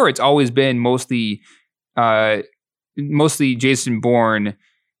before, it's always been mostly Jason Bourne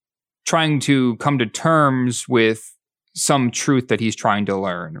trying to come to terms with some truth that he's trying to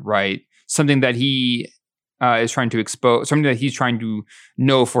learn, right? Something that he is trying to expose, something that he's trying to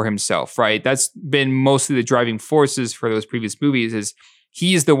know for himself, right? That's been mostly the driving forces for those previous movies, is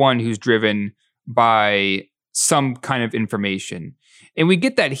he's the one who's driven by some kind of information. And we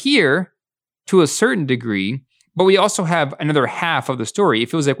get that here to a certain degree, but we also have another half of the story. It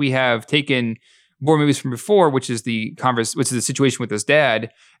feels like we have taken Bourne movies from before, which is the situation with his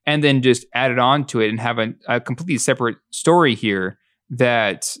dad, and then just added on to it and have a completely separate story here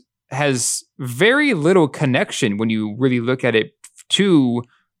that has very little connection when you really look at it to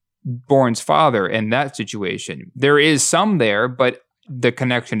Bourne's father and that situation. There is some there, but the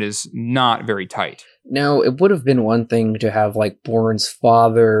connection is not very tight. Now, it would have been one thing to have like Bourne's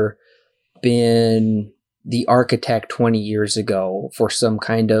father been the architect 20 years ago for some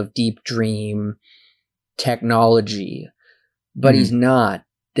kind of deep dream technology, but he's not.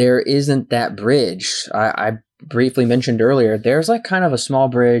 There isn't that bridge. I briefly mentioned earlier, there's like kind of a small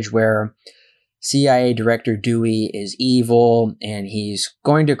bridge where CIA Director Dewey is evil and he's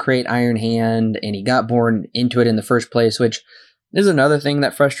going to create Iron Hand, and he got Bourne into it in the first place, which is another thing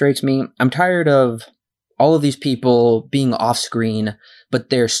that frustrates me. I'm tired of all of these people being off screen, but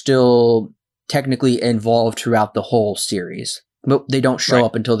they're still technically involved throughout the whole series, but they don't show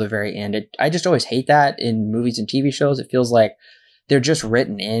up until the very end. I just always hate that in movies and TV shows. It feels like they're just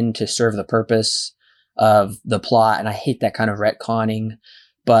written in to serve the purpose of the plot, and I hate that kind of retconning.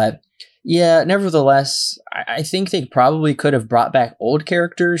 But yeah, nevertheless, I think they probably could have brought back old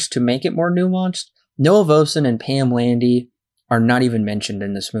characters to make it more nuanced. Noah Vosen and Pam Landy are not even mentioned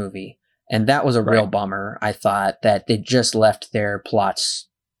in this movie. And that was a real bummer, I thought, that they just left their plots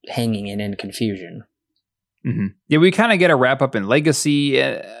hanging in confusion. Mm-hmm. Yeah, we kind of get a wrap up in Legacy.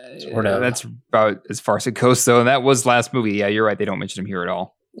 Sort of. That's about as far as it goes, though. And that was last movie. Yeah, you're right. They don't mention him here at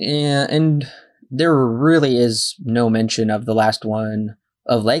all. Yeah, and there really is no mention of the last one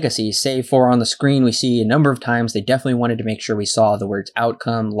of Legacy, save for on the screen we see a number of times they definitely wanted to make sure we saw the words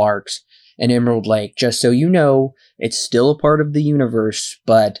Outcome, Larks, and Emerald Lake, just so you know it's still a part of the universe,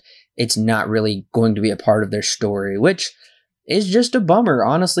 but it's not really going to be a part of their story, which is just a bummer.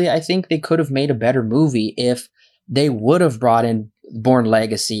 Honestly, I think they could have made a better movie if they would have brought in Bourne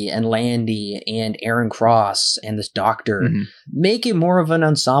Legacy and Landy and Aaron Cross and this doctor. Mm-hmm. Make it more of an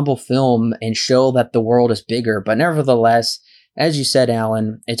ensemble film and show that the world is bigger. But nevertheless, as you said,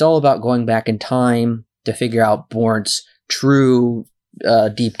 Alan, it's all about going back in time to figure out Bourne's true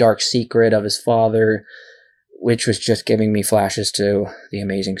deep dark secret of his father, which was just giving me flashes to The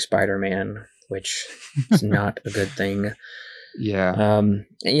Amazing Spider-Man, which is not a good thing.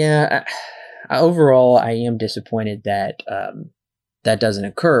 Yeah. Overall, I am disappointed that that doesn't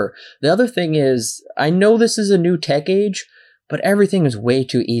occur. The other thing is, I know this is a new tech age, but everything is way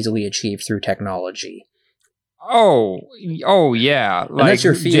too easily achieved through technology. Oh yeah. And that's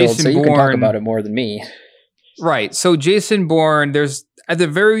your field, Jason so you can talk about it more than me. Right. So Jason Bourne, there's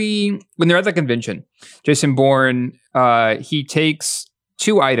when they're at the convention, Jason Bourne, he takes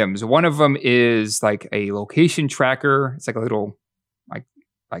two items. One of them is like a location tracker. It's like a little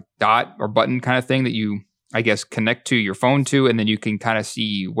like dot or button kind of thing that you, I guess, connect to your phone to, and then you can kind of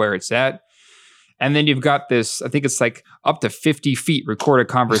see where it's at. And then you've got this, I think it's like up to 50 feet record a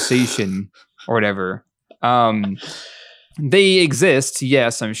conversation or whatever. They exist,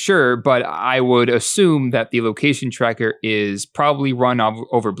 yes, I'm sure, but I would assume that the location tracker is probably run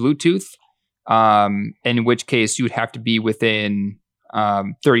over Bluetooth, in which case you'd have to be within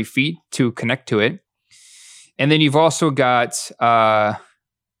 30 feet to connect to it. And then you've also got the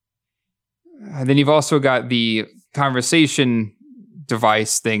conversation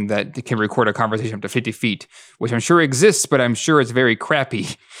device thing that can record a conversation up to 50 feet, which I'm sure exists, but I'm sure it's very crappy.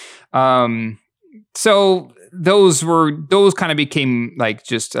 So those kind of became like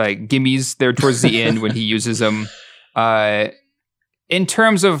just like gimmies there towards the end when he uses them. In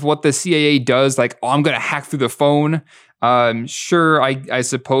terms of what the CIA does, like, oh, I'm going to hack through the phone. Sure, I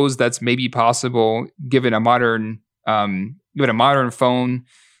suppose that's maybe possible given a modern phone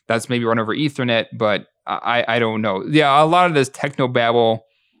that's maybe run over Ethernet, but I don't know. Yeah, a lot of this technobabble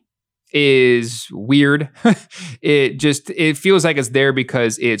is weird. It feels like it's there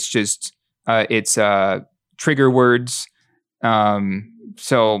because it's just it's trigger words.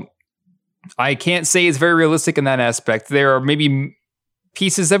 So I can't say it's very realistic in that aspect. There are maybe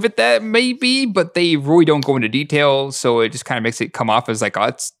pieces of it that may be, but they really don't go into detail. So it just kind of makes it come off as like, oh,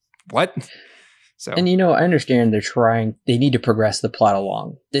 it's what? So. And, I understand they need to progress the plot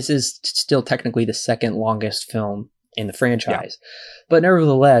along. This is still technically the second longest film in the franchise. Yeah. But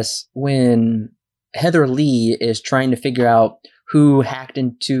nevertheless, when Heather Lee is trying to figure out who hacked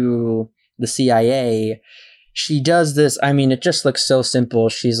into the CIA, she does this. I mean, it just looks so simple.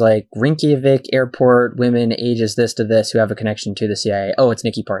 She's like, Reykjavik airport women ages this to this who have a connection to the CIA. Oh, it's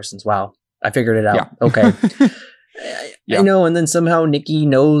Nikki Parsons. Wow. I figured it out. Yeah. Okay. Yeah. I know, and then somehow Nikki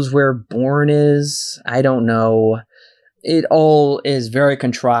knows where Bourne is. I don't know. It all is very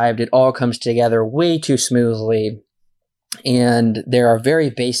contrived. It all comes together way too smoothly. And there are very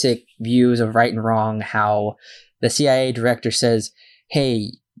basic views of right and wrong, how the CIA director says,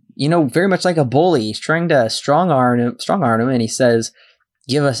 hey, very much like a bully, he's trying to strong arm him, and he says,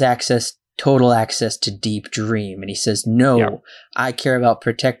 give us total access to Deep Dream. And he says, no, yep. I care about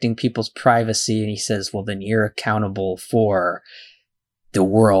protecting people's privacy. And he says, well, then you're accountable for the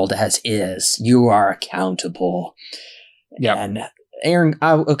world as is. You are accountable. Yeah. And Aaron,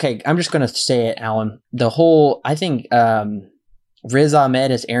 I'm just going to say it, Alan. I think Riz Ahmed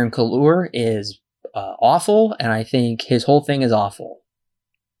as Aaron Kaluuya is awful, and I think his whole thing is awful.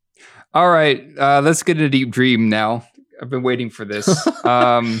 All right, let's get into Deep Dream now. I've been waiting for this.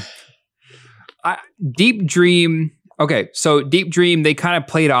 Deep Dream. Okay, so Deep Dream, they kind of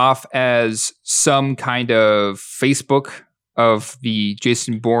played off as some kind of Facebook of the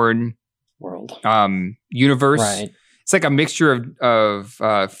Jason Bourne world universe. Right. It's like a mixture of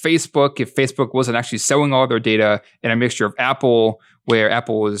Facebook, if Facebook wasn't actually selling all their data, and a mixture of Apple, where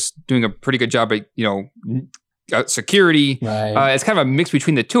Apple was doing a pretty good job at security. Right. It's kind of a mix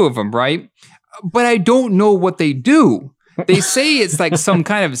between the two of them, right? But I don't know what they do. They say it's like some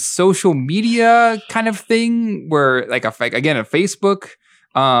kind of social media kind of thing where, like, a Facebook.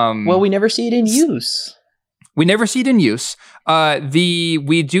 Well, we never see it in use. We never see it in use.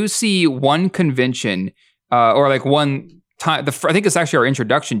 We do see one convention or like one time. I think it's actually our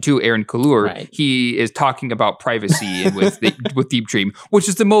introduction to Aaron Kaluuya. Right. He is talking about privacy and with Deep Dream, which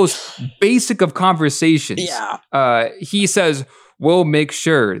is the most basic of conversations. Yeah. He says, "We'll make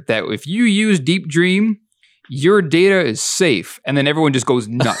sure that if you use Deep Dream, your data is safe," and then everyone just goes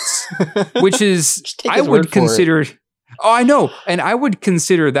nuts, which is I would consider. Oh, I know, and I would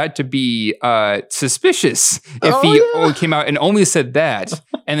consider that to be suspicious if he came out and only said that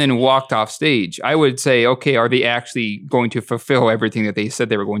and then walked off stage. I would say, okay, are they actually going to fulfill everything that they said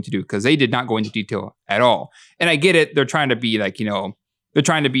they were going to do? Because they did not go into detail at all. And I get it; they're trying to be like, they're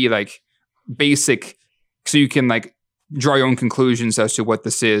trying to be like basic, so you can like draw your own conclusions as to what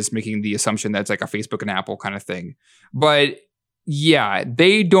this is, making the assumption that it's like a Facebook and Apple kind of thing. But yeah,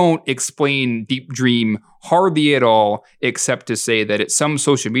 they don't explain Deep Dream hardly at all, except to say that it's some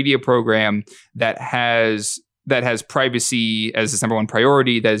social media program that has privacy as its number one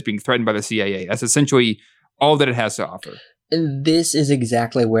priority that is being threatened by the CIA. That's essentially all that it has to offer. And this is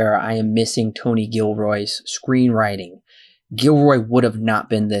exactly where I am missing Tony Gilroy's screenwriting. Gilroy would have not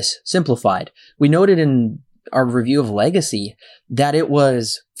been this simplified. We noted in our review of Legacy that it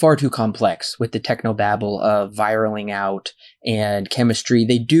was far too complex with the technobabble of viraling out and chemistry.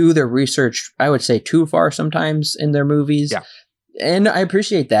 They do their research, I would say, too far sometimes in their movies. Yeah. And I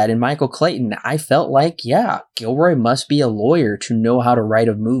appreciate that. In Michael Clayton, I felt like, yeah, Gilroy must be a lawyer to know how to write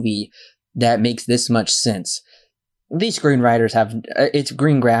a movie that makes this much sense. These screenwriters have, it's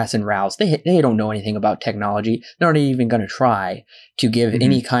Greengrass and Rouse. They don't know anything about technology. They're not even going to try to give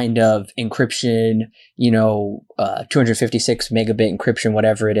any kind of encryption, 256 megabit encryption,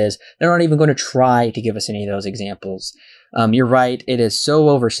 whatever it is. They're not even going to try to give us any of those examples. You're right. It is so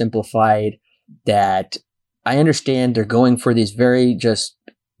oversimplified that I understand they're going for these very just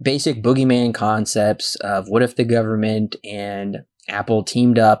basic boogeyman concepts of what if the government and Apple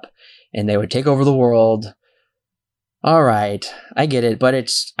teamed up and they would take over the world. All right, I get it, but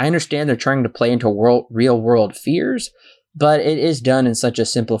I understand they're trying to play into real world fears, but it is done in such a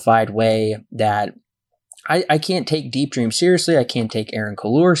simplified way that I can't take Deep Dream seriously. I can't take Aaron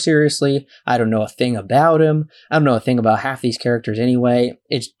Kaluuya seriously. I don't know a thing about him. I don't know a thing about half these characters anyway.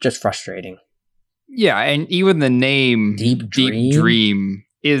 It's just frustrating. Yeah, and even the name Deep Dream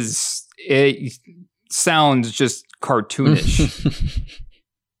it sounds just cartoonish.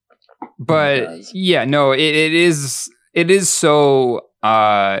 But yeah, no, it is so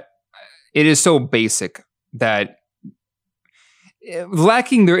basic that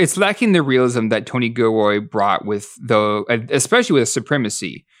it's lacking the realism that Tony Gilroy brought with especially with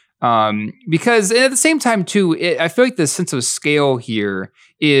Supremacy. Because at the same time too, I feel like the sense of scale here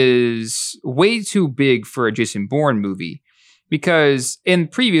is way too big for a Jason Bourne movie, because in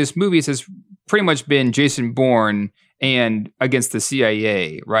previous movies has pretty much been Jason Bourne and against the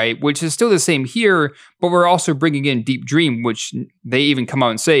CIA, right? Which is still the same here, but we're also bringing in Deep Dream, which they even come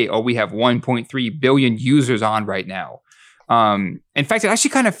out and say, oh, we have 1.3 billion users on right now. In fact, it actually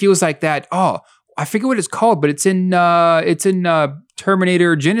kind of feels like that. Oh, I forget what it's called, but it's in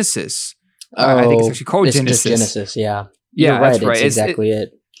Terminator Genesis. I think it's actually called Genesis. Just Genesis, yeah. Yeah, You're right. That's right. It's exactly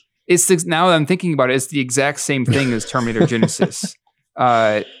it. It's now that I'm thinking about it, it's the exact same thing as Terminator Genesis.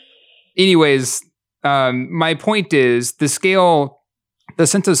 Anyways, my point is the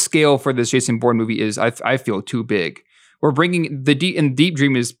sense of scale for this Jason Bourne movie is, I feel, too big. We're bringing Deep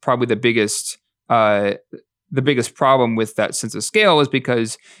Dream is probably the biggest problem with that sense of scale is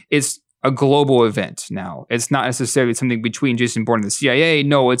because it's a global event now. It's not necessarily something between Jason Bourne and the CIA.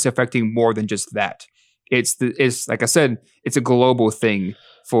 No, it's affecting more than just that. It's like I said, it's a global thing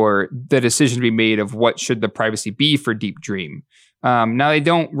for the decision to be made of what should the privacy be for Deep Dream. Now they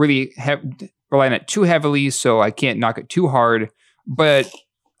don't really rely on it too heavily, so I can't knock it too hard. But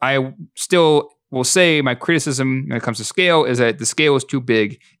I still will say my criticism when it comes to scale is that the scale is too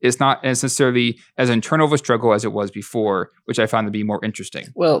big. It's not necessarily as internal of a struggle as it was before, which I found to be more interesting.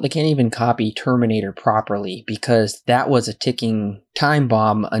 Well, they can't even copy Terminator properly because that was a ticking time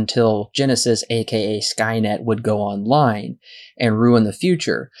bomb until Genesis, aka Skynet, would go online and ruin the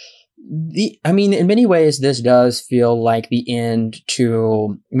future. In many ways, this does feel like the end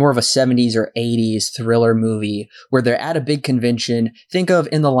to more of a 70s or 80s thriller movie where they're at a big convention. Think of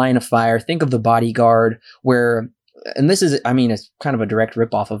In the Line of Fire, think of The Bodyguard, and this is, it's kind of a direct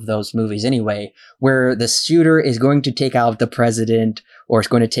ripoff of those movies anyway, where the shooter is going to take out the president or it's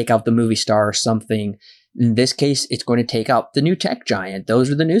going to take out the movie star or something. In this case, it's going to take out the new tech giant.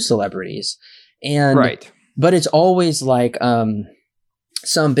 Those are the new celebrities. And, right. But it's always like,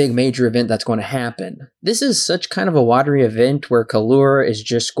 some big major event that's going to happen. This is such kind of a watery event where Kahlur is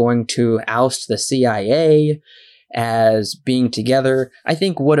just going to oust the CIA as being together. I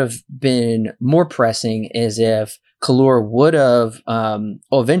think would have been more pressing is if Kahlur would have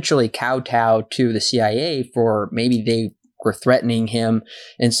eventually kowtowed to the CIA for maybe they were threatening him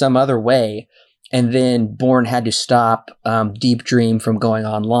in some other way. And then Bourne had to stop Deep Dream from going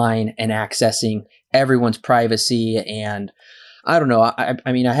online and accessing everyone's privacy. And I don't know.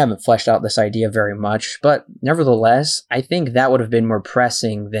 I mean, I haven't fleshed out this idea very much, but nevertheless, I think that would have been more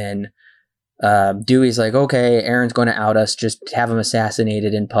pressing than Dewey's like, okay, Aaron's going to out us, just have him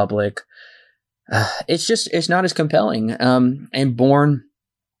assassinated in public. It's not as compelling. And Bourne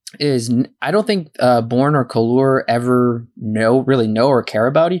I don't think Bourne or Kahlur ever really know or care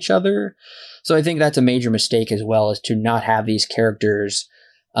about each other. So I think that's a major mistake as well, is to not have these characters.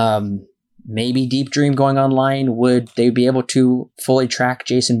 Maybe Deep Dream going online, would they be able to fully track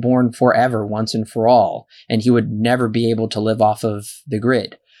Jason Bourne forever, once and for all, and he would never be able to live off of the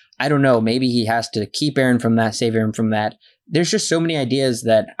grid? I don't know. Maybe he has to keep Aaron from that, save Aaron from that. There's just so many ideas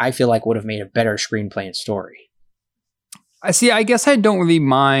that I feel like would have made a better screenplay and story. I guess I don't really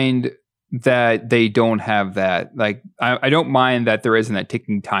mind that they don't have that. Like, I don't mind that there isn't that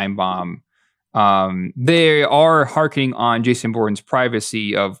ticking time bomb. They are harkening on Jason Bourne's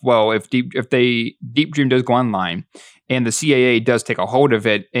privacy of, well, if Deep Dream does go online and the CIA does take a hold of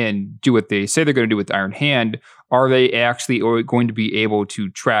it and do what they say they're going to do with Iron Hand, are they actually going to be able to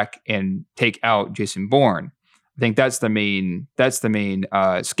track and take out Jason Bourne? I think that's the main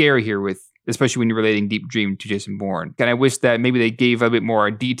scare here, with especially when you're relating Deep Dream to Jason Bourne. And I wish that maybe they gave a bit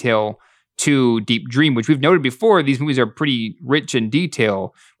more detail to Deep Dream, which we've noted before. These movies are pretty rich in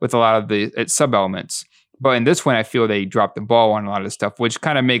detail with a lot of the sub-elements. But in this one, I feel they dropped the ball on a lot of stuff, which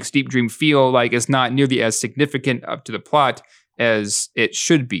kind of makes Deep Dream feel like it's not nearly as significant up to the plot as it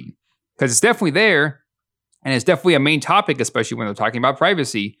should be. Because it's definitely there, and it's definitely a main topic, especially when they're talking about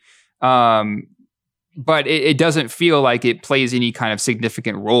privacy. But it doesn't feel like it plays any kind of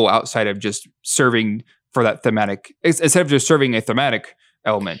significant role outside of just serving for that thematic, instead of just serving a thematic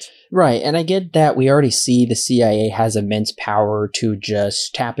element. Right, and I get that we already see the CIA has immense power to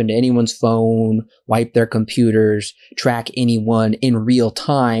just tap into anyone's phone, wipe their computers, track anyone in real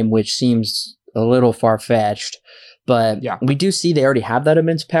time, which seems a little far-fetched. But yeah, we do see they already have that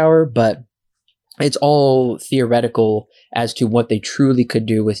immense power, but it's all theoretical as to what they truly could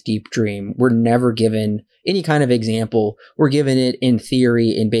do with Deep Dream. We're never given any kind of example. We're given it in theory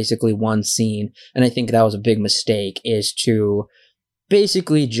in basically one scene, and I think that was a big mistake, is to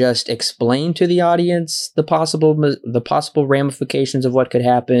basically just explain to the audience the possible ramifications of what could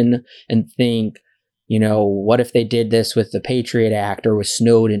happen, and think, what if they did this with the Patriot Act or with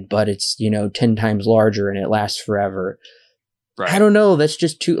Snowden, but it's, 10 times larger and it lasts forever. Right. I don't know. That's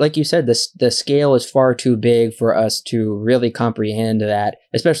just too, like you said, the scale is far too big for us to really comprehend that,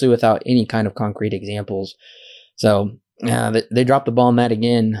 especially without any kind of concrete examples. So they dropped the ball on that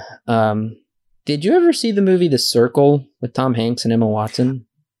again. Did you ever see the movie The Circle with Tom Hanks and Emma Watson?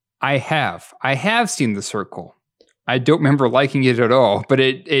 I have seen The Circle. I don't remember liking it at all, but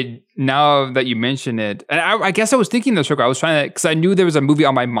it now that you mention it, and I guess I was thinking The Circle. I was trying to, because I knew there was a movie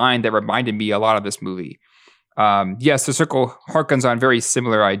on my mind that reminded me a lot of this movie. Yes, The Circle harkens on very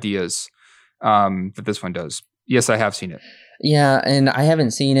similar ideas that this one does. Yes, I have seen it. Yeah, and I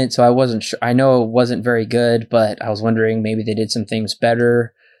haven't seen it, so I wasn't sure. I know it wasn't very good, but I was wondering maybe they did some things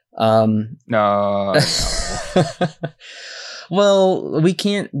better. No. Well, we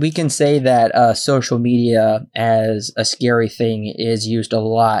can say that social media as a scary thing is used a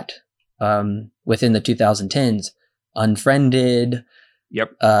lot within the 2010s. Unfriended.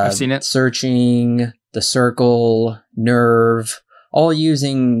 Yep, I've seen it. Searching, The Circle, Nerve, all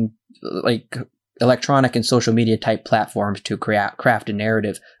using like electronic and social media type platforms to craft a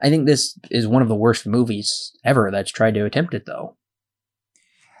narrative. I think this is one of the worst movies ever that's tried to attempt it, though.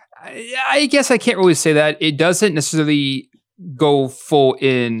 I guess I can't really say that. It doesn't necessarily go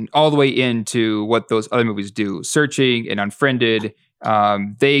all the way into what those other movies do. Searching and Unfriended,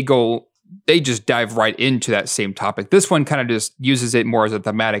 they just dive right into that same topic. This one kind of just uses it more as a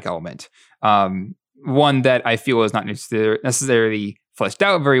thematic element. One that I feel is not necessarily fleshed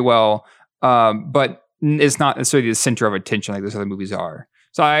out very well, but it's not necessarily the center of attention like those other movies are.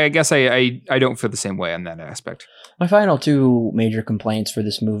 So I guess I don't feel the same way on that aspect. My final two major complaints for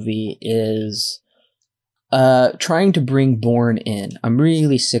this movie is trying to bring Bourne in. I'm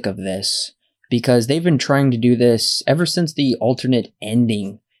really sick of this, because they've been trying to do this ever since the alternate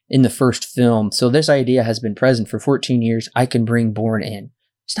ending in the first film. So this idea has been present for 14 years. I can bring Bourne in.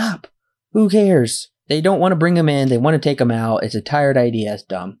 Stop. Who cares? they don't want to bring him in. They want to take him out. It's a tired idea. It's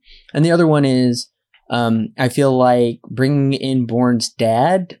dumb. And the other one is, I feel like bringing in Bourne's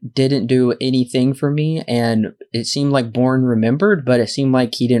dad didn't do anything for me. And it seemed like Bourne remembered, but it seemed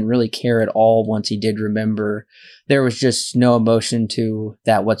like he didn't really care at all once he did remember. There was just no emotion to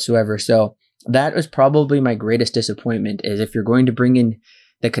that whatsoever. So that was probably my greatest disappointment, is if you're going to bring in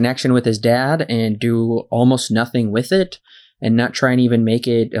the connection with his dad and do almost nothing with it and not try and even make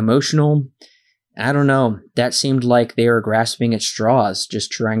it emotional. I don't know. That seemed like they were grasping at straws, just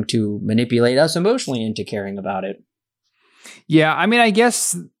trying to manipulate us emotionally into caring about it. Yeah, I mean, I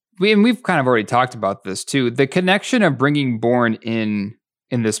guess we've kind of already talked about this too. The connection of bringing Bourne in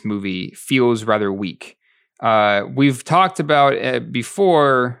this movie feels rather weak. We've talked about it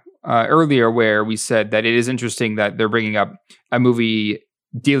before earlier, where we said that it is interesting that they're bringing up a movie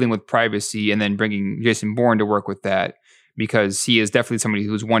dealing with privacy and then bringing Jason Bourne to work with that, because he is definitely somebody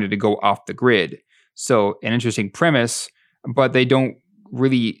who's wanted to go off the grid. So an interesting premise, but they don't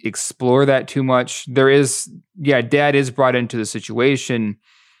really explore that too much. There is, dad is brought into the situation,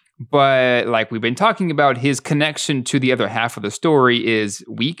 but like we've been talking about, his connection to the other half of the story is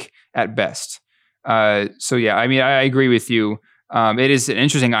weak at best. So yeah, I mean, I agree with you. It is an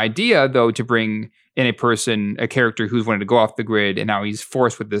interesting idea, though, to bring in a character who's wanted to go off the grid, and now he's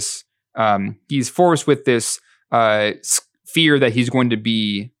forced with this. Fear that he's going to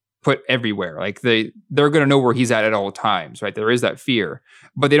be put everywhere. Like they're going to know where he's at all times, right? There is that fear,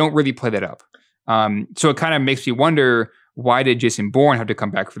 but they don't really play that up. So it kind of makes me wonder, why did Jason Bourne have to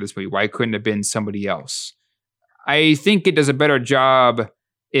come back for this movie? Why couldn't it have been somebody else? I think it does a better job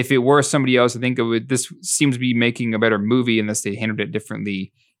if it were somebody else. I think this seems to be making a better movie unless they handled it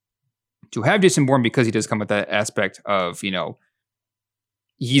differently. To have Jason Bourne, because he does come with that aspect of,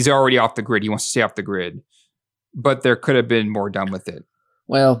 he's already off the grid. He wants to stay off the grid. But there could have been more done with it.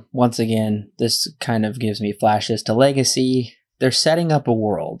 Well, once again, this kind of gives me flashes to Legacy. They're setting up a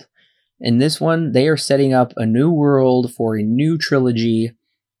world. In this one, they are setting up a new world for a new trilogy,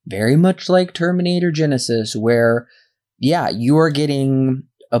 very much like Terminator Genisys, where, you are getting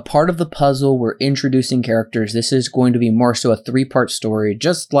a part of the puzzle. We're introducing characters. This is going to be more so a 3-part story,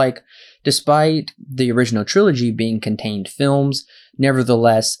 just like, despite the original trilogy being contained films,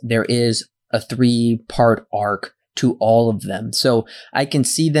 nevertheless, there is a 3-part arc to all of them. So I can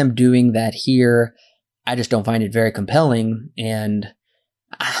see them doing that here. I just don't find it very compelling. And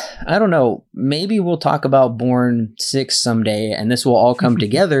I don't know, maybe we'll talk about Bourne 6 someday and this will all come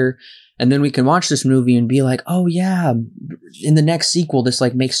together. And then we can watch this movie and be like, oh yeah, in the next sequel, this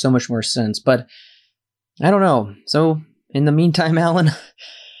like makes so much more sense. But I don't know. So in the meantime, Alan,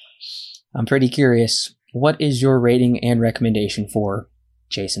 I'm pretty curious. What is your rating and recommendation for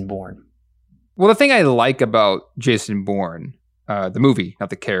Jason Bourne? Well, the thing I like about Jason Bourne, the movie,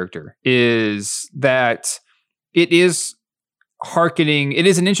 not the character, is that it is it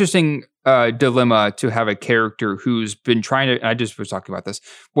is an interesting dilemma to have a character who's been trying to, and I just was talking about this,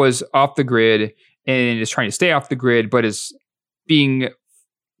 was off the grid and is trying to stay off the grid, but there's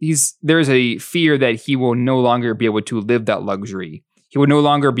a fear that he will no longer be able to live that luxury. He will no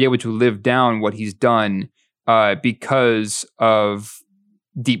longer be able to live down what he's done because of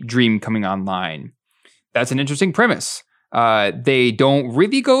Deep Dream coming online. That's an interesting premise. They don't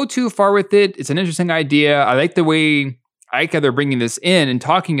really go too far with it. It's an interesting idea. I like the way they're bringing this in and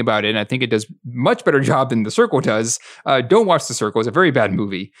talking about it, and I think it does much better job than The Circle does. Don't watch The Circle. It's a very bad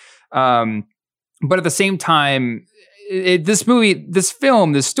movie. But at the same time, this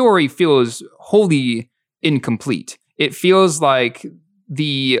story feels wholly incomplete. It feels like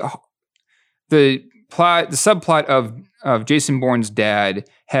the subplot of Jason Bourne's dad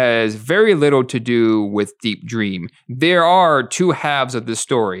has very little to do with Deep Dream. There are two halves of this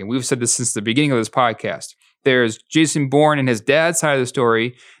story, and we've said this since the beginning of this podcast. There's Jason Bourne and his dad's side of the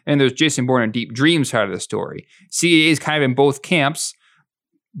story, and there's Jason Bourne and Deep Dream's side of the story. CAA is kind of in both camps,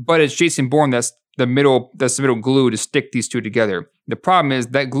 but it's Jason Bourne that's the middle glue to stick these two together. The problem is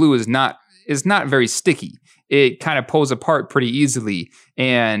that glue is not very sticky. It kind of pulls apart pretty easily,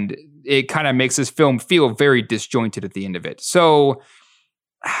 and it kind of makes this film feel very disjointed at the end of it. So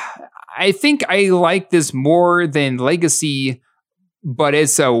I think I like this more than Legacy, but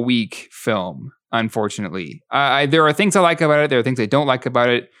it's a weak film, unfortunately. There are things I like about it. There are things I don't like about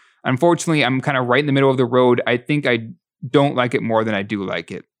it. Unfortunately, I'm kind of right in the middle of the road. I think I don't like it more than I do like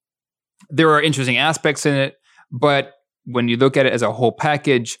it. There are interesting aspects in it, but when you look at it as a whole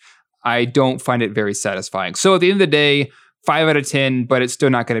package, I don't find it very satisfying. So at the end of the day, 5 out of 10, but it's still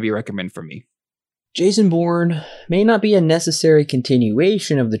not going to be a recommend for me. Jason Bourne may not be a necessary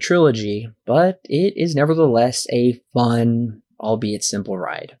continuation of the trilogy, but it is nevertheless a fun, albeit simple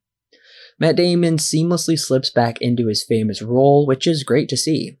ride. Matt Damon seamlessly slips back into his famous role, which is great to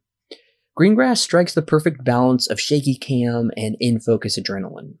see. Greengrass strikes the perfect balance of shaky cam and in-focus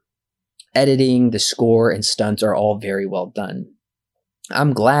adrenaline. Editing, the score, and stunts are all very well done.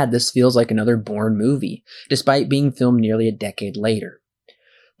 I'm glad this feels like another Bourne movie, despite being filmed nearly a decade later.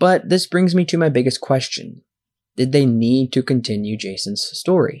 But this brings me to my biggest question. Did they need to continue Jason's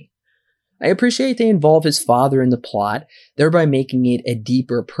story? I appreciate they involve his father in the plot, thereby making it a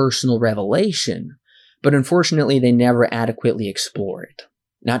deeper personal revelation, but unfortunately they never adequately explore it.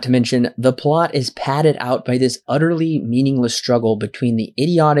 Not to mention, the plot is padded out by this utterly meaningless struggle between the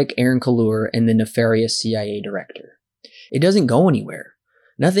idiotic Aaron Kaluuya and the nefarious CIA director. It doesn't go anywhere.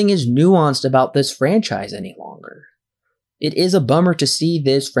 Nothing is nuanced about this franchise any longer. It is a bummer to see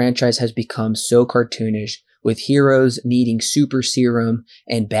this franchise has become so cartoonish, with heroes needing super serum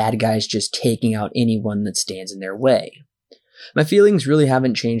and bad guys just taking out anyone that stands in their way. My feelings really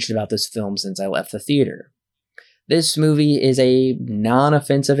haven't changed about this film since I left the theater. This movie is a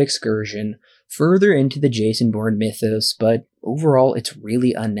non-offensive excursion further into the Jason Bourne mythos, but overall it's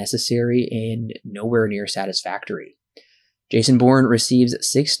really unnecessary and nowhere near satisfactory. Jason Bourne receives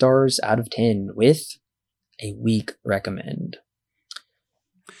 6 stars out of 10 with a weak recommend.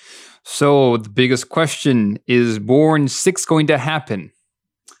 So the biggest question is Bourne 6 going to happen?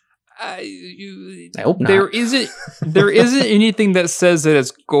 I hope not. There isn't anything that says that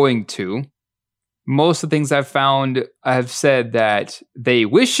it's going to. Most of the things I've found have said that they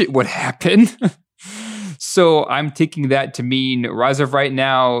wish it would happen. So I'm taking that to mean, as of right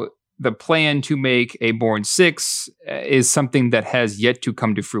now, the plan to make a Bourne 6 is something that has yet to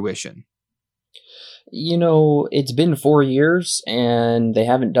come to fruition. You know, it's been 4 years and they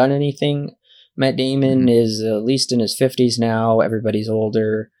haven't done anything. Matt Damon is at least in his 50s now. Everybody's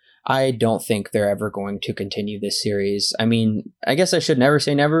older. I don't think they're ever going to continue this series. I mean, I guess I should never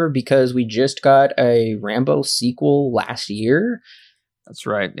say never because we just got a Rambo sequel last year. That's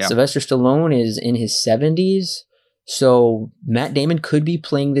right. Yeah. Sylvester Stallone is in his 70s. So Matt Damon could be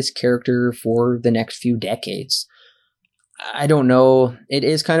playing this character for the next few decades. I don't know. It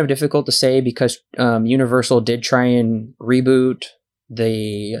is kind of difficult to say because Universal did try and reboot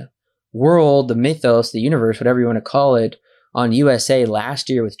the world, the mythos, the universe, whatever you want to call it, on USA last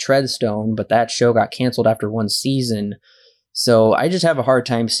year with Treadstone, but that show got canceled after 1 season. So I just have a hard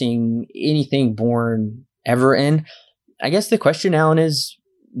time seeing anything Bourne ever in. I guess the question, Alan, is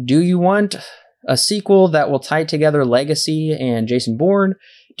do you want a sequel that will tie together Legacy and Jason Bourne?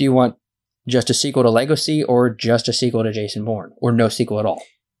 Do you want just a sequel to Legacy or just a sequel to Jason Bourne or no sequel at all?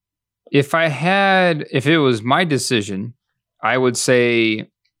 If it was my decision, I would say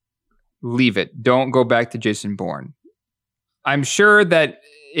leave it. Don't go back to Jason Bourne. I'm sure that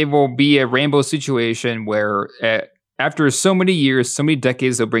it will be a Rambo situation where after so many years, so many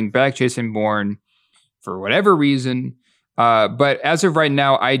decades, they'll bring back Jason Bourne for whatever reason. But as of right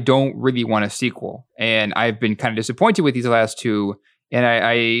now, I don't really want a sequel. And I've been kind of disappointed with these last 2. And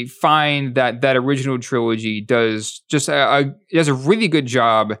I find that original trilogy does a really good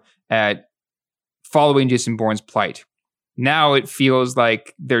job at following Jason Bourne's plight. Now it feels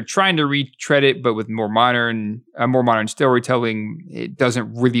like they're trying to retread it, but with more modern storytelling, it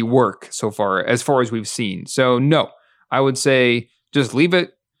doesn't really work so far as we've seen. So no, I would say just leave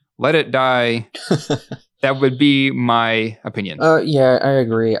it, let it die. That would be my opinion. Yeah, I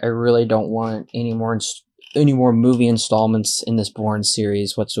agree. I really don't want any more movie installments in this Bourne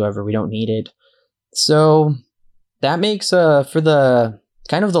series whatsoever. We don't need it. So that makes for the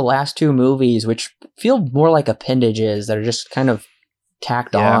kind of the last 2 movies, which feel more like appendages that are just kind of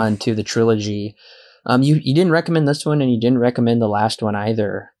tacked on to the trilogy. You didn't recommend this one and you didn't recommend the last one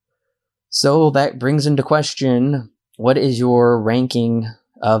either. So that brings into question, what is your ranking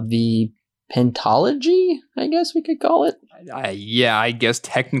of the pentology, I guess we could call it? Yeah, I guess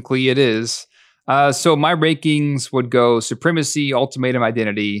technically it is. So my rankings would go Supremacy, Ultimatum,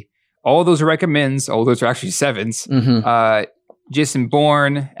 Identity. All those are recommends. All those are actually 7s. Mm-hmm. Jason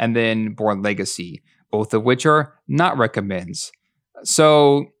Bourne, and then Bourne Legacy, both of which are not recommends.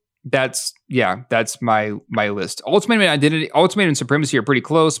 So that's my list. Ultimatum and Identity, Ultimatum and Supremacy are pretty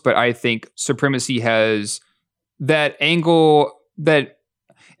close, but I think Supremacy has that angle that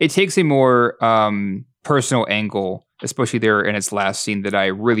it takes a more personal angle, especially there in its last scene that I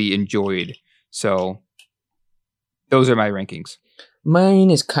really enjoyed. So those are my rankings. Mine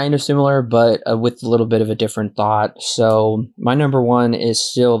is kind of similar, but with a little bit of a different thought. So my number 1 is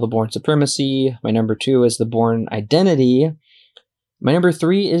still the Bourne Supremacy. My number 2 is the Bourne Identity. My number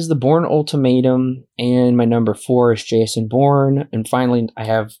 3 is the Bourne Ultimatum. And my number 4 is Jason Bourne. And finally, I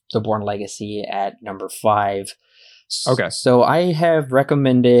have the Bourne Legacy at number 5. Okay. So I have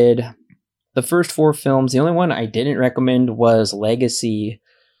recommended the first 4 films, the only one I didn't recommend was Legacy.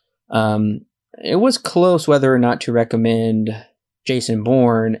 It was close whether or not to recommend Jason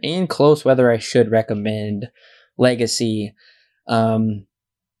Bourne, and close whether I should recommend Legacy.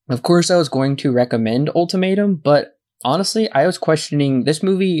 Of course, I was going to recommend Ultimatum, but honestly, I was questioning this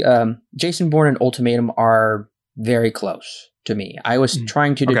movie. Jason Bourne and Ultimatum are very close to me. I was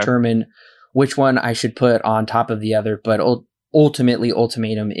trying to determine which one I should put on top of the other, but ultimately,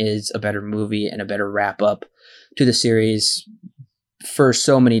 Ultimatum is a better movie and a better wrap up to the series for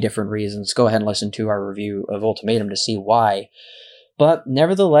so many different reasons. Go ahead and listen to our review of Ultimatum to see why. But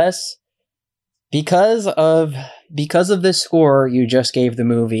nevertheless, because of this score you just gave the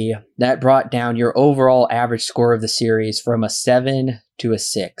movie, that brought down your overall average score of the series from a 7 to a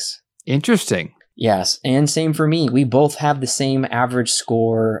 6. Interesting. Yes, and same for me. We both have the same average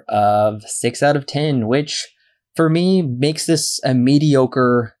score of 6 out of 10, which for me makes this a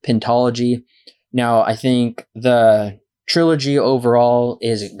mediocre pentology. Now, I think the trilogy overall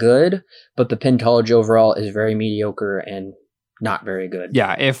is good, but the pentology overall is very mediocre and not very good.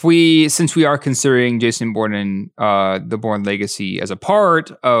 Yeah, since we are considering Jason Bourne and the Bourne Legacy as a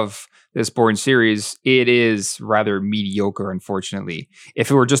part of this Bourne series, it is rather mediocre, unfortunately. If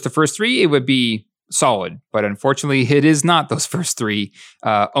it were just the first 3, it would be solid, but unfortunately, it is not those first 3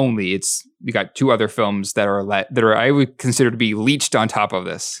 only. We got 2 other films that are I would consider to be leached on top of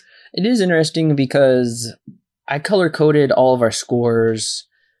this. It is interesting because I color-coded all of our scores.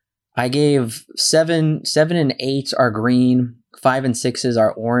 I gave 7 and 8 are green, 5 and 6s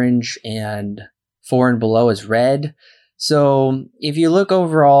are orange, and 4 and below is red. So if you look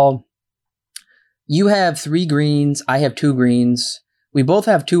overall, you have 3 greens, I have 2 greens. We both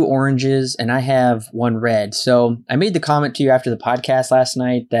have 2 oranges, and I have 1 red. So I made the comment to you after the podcast last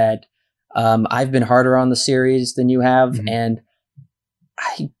night that I've been harder on the series than you have, and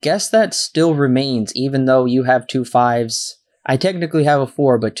I guess that still remains, even though you have 2 5s. I technically have a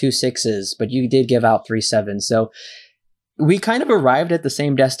 4, but 2 6s, but you did give out 3 7s. So we kind of arrived at the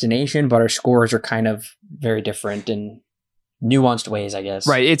same destination, but our scores are kind of very different in nuanced ways, I guess.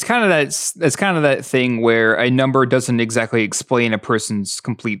 Right. It's kind of that thing where a number doesn't exactly explain a person's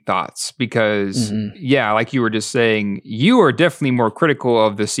complete thoughts because, yeah, like you were just saying, you are definitely more critical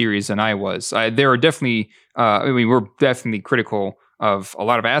of the series than I was. There are definitely, we're definitely critical of a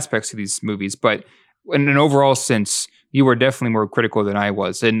lot of aspects of these movies, but in an overall sense, you were definitely more critical than I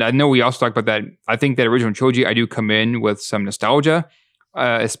was. And I know we also talked about that. I think that original trilogy, I do come in with some nostalgia,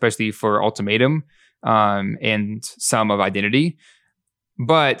 especially for Ultimatum and some of Identity.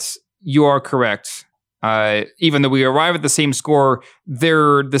 But you are correct. Even though we arrive at the same score,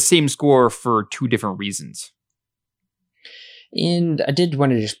 they're the same score for 2 different reasons. And I did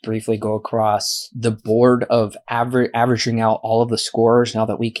want to just briefly go across the board of averaging out all of the scores now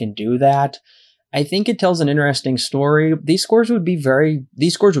that we can do that. I think it tells an interesting story. These scores would be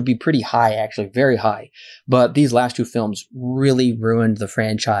pretty high, actually, very high. But these last 2 films really ruined the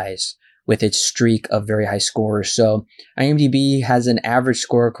franchise with its streak of very high scores. So IMDb has an average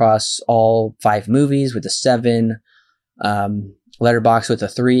score across all 5 movies with a 7, Letterboxd with a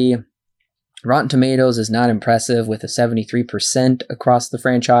 3. Rotten Tomatoes is not impressive with a 73% across the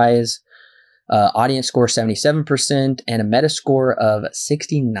franchise. Audience score 77% and a Metascore of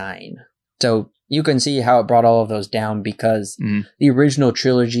 69. So you can see how it brought all of those down because the original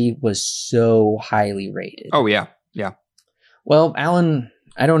trilogy was so highly rated. Oh, yeah. Yeah. Well, Alan,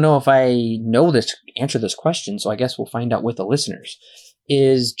 I don't know if I answer this question, so I guess we'll find out with the listeners.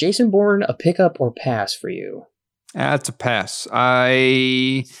 Is Jason Bourne a pickup or pass for you? That's a pass.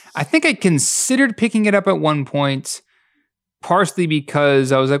 I think I considered picking it up at one point, partially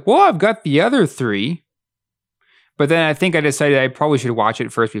because I was like, well, I've got the other 3. But then I think I decided I probably should watch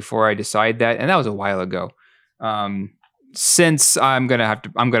it first before I decide that. And that was a while ago. Since I'm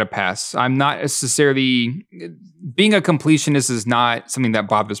gonna pass. I'm not necessarily being a completionist is not something that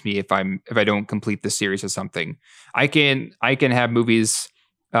bothers me if I don't complete the series or something. I can have movies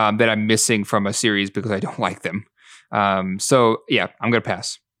that I'm missing from a series because I don't like them. So yeah, I'm gonna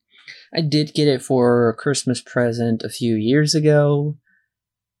pass. I did get it for a Christmas present a few years ago,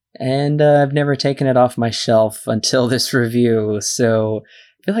 and I've never taken it off my shelf until this review. So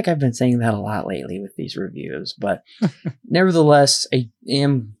I feel like I've been saying that a lot lately with these reviews, but nevertheless, I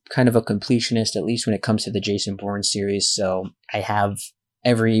am kind of a completionist, at least when it comes to the Jason Bourne series. So I have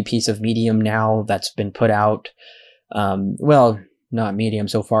every piece of medium now that's been put out. Well, not medium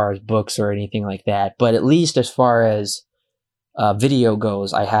so far as books or anything like that, but at least as far as video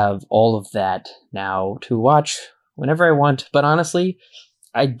goes, I have all of that now to watch whenever I want. But honestly,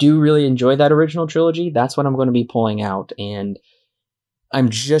 I do really enjoy that original trilogy. That's what I'm going to be pulling out. And I'm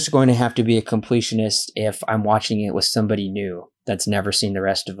just going to have to be a completionist if I'm watching it with somebody new that's never seen the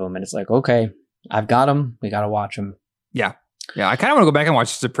rest of them. And it's like, okay, I've got them. We got to watch them. Yeah. Yeah. I kind of want to go back and watch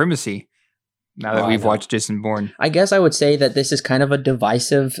Supremacy now that we've watched Jason Bourne. I guess I would say that this is kind of a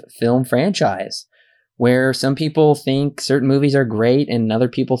divisive film franchise where some people think certain movies are great and other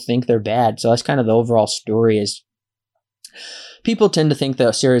people think they're bad. So that's kind of the overall story. Is people tend to think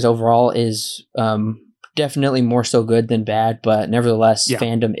the series overall is definitely more so good than bad, but nevertheless,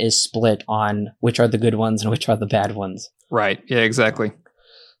 fandom is split on which are the good ones and which are the bad ones. Right. Yeah, exactly.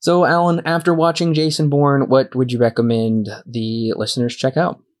 So, Alan, after watching Jason Bourne, what would you recommend the listeners check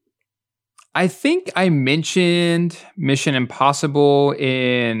out? I think I mentioned Mission Impossible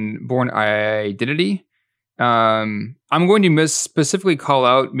in Bourne Identity. I'm going to specifically call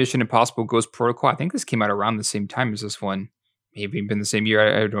out Mission Impossible Ghost Protocol. I think this came out around the same time as this one. Maybe even been the same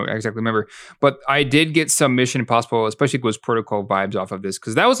year. I don't exactly remember. But I did get some Mission Impossible, especially Ghost Protocol vibes off of this,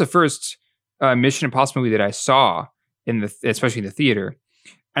 because that was the first Mission Impossible movie that I saw, especially in the theater.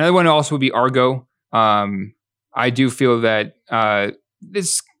 Another one also would be Argo. I do feel that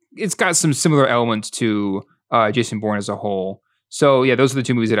it's got some similar elements to Jason Bourne as a whole. So yeah, those are the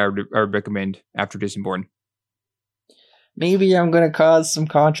two movies that I would recommend after Jason Bourne. Maybe I'm going to cause some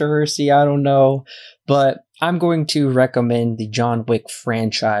controversy. I don't know. But I'm going to recommend the John Wick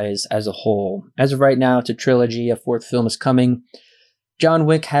franchise as a whole. As of right now, it's a trilogy. A fourth film is coming. John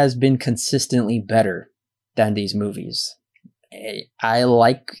Wick has been consistently better than these movies.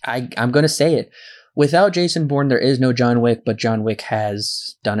 I'm going to say it. Without Jason Bourne, there is no John Wick, but John Wick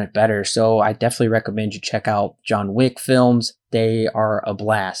has done it better. So I definitely recommend you check out John Wick films. They are a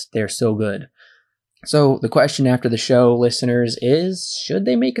blast. They're so good. So the question after the show, listeners, is should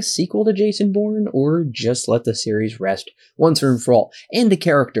they make a sequel to Jason Bourne or just let the series rest once and for all? And the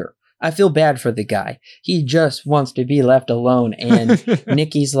character. I feel bad for the guy. He just wants to be left alone. And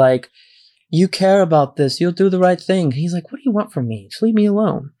Nikki's like, you care about this. You'll do the right thing. He's like, what do you want from me? Just leave me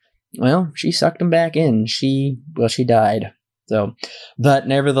alone. Well, she sucked him back in. She died. So, but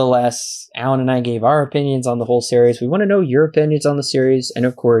nevertheless, Alan and I gave our opinions on the whole series. We want to know your opinions on the series. And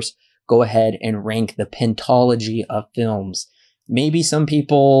of course, go ahead and rank the pentology of films. Maybe some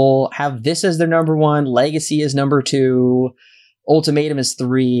people have this as their number one, Legacy as number 2, Ultimatum as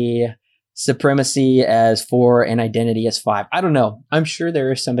 3, Supremacy as 4, and Identity as 5. I don't know. I'm sure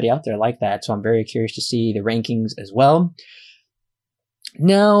there is somebody out there like that, so I'm very curious to see the rankings as well.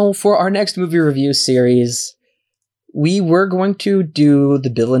 Now, for our next movie review series, we were going to do the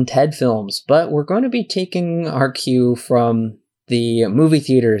Bill and Ted films, but we're going to be taking our cue from the movie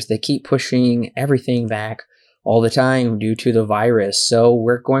theaters that keep pushing everything back all the time due to the virus. So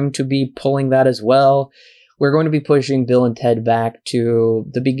we're going to be pulling that as well. We're going to be pushing Bill and Ted back to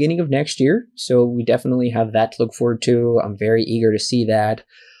the beginning of next year. So we definitely have that to look forward to. I'm very eager to see that.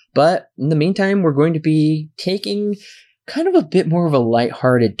 But in the meantime, we're going to be taking kind of a bit more of a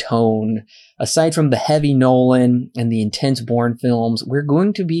lighthearted tone. Aside from the heavy Nolan and the intense Bourne films, we're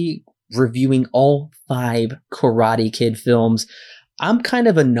going to be reviewing all 5 Karate Kid films. I'm kind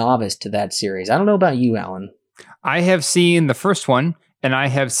of a novice to that series. I don't know about you, Alan. I have seen the first one, and I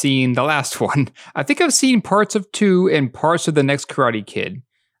have seen the last one. I think I've seen parts of 2 and parts of the next Karate Kid.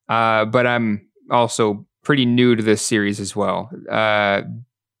 But I'm also pretty new to this series as well. And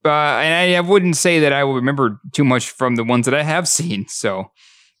I wouldn't say that I will remember too much from the ones that I have seen. So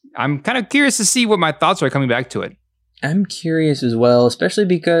I'm kind of curious to see what my thoughts are coming back to it. I'm curious as well, especially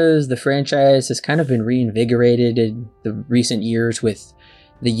because the franchise has kind of been reinvigorated in the recent years with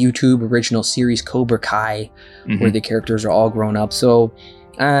the YouTube original series Cobra Kai, where the characters are all grown up. So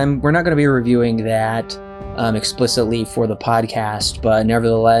we're not going to be reviewing that explicitly for the podcast, but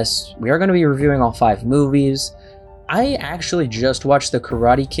nevertheless, we are going to be reviewing all 5 movies. I actually just watched The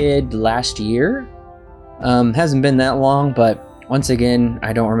Karate Kid last year. Hasn't been that long, but once again,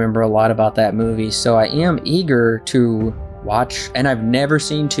 I don't remember a lot about that movie, so I am eager to watch, and I've never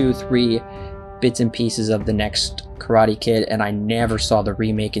seen 2, 3 bits and pieces of the next Karate Kid, and I never saw the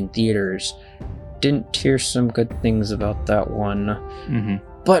remake in theaters. Didn't hear some good things about that one.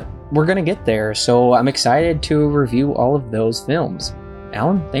 But we're going to get there, so I'm excited to review all of those films.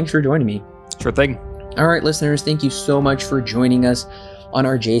 Alan, thanks for joining me. Sure thing. All right, listeners, thank you so much for joining us on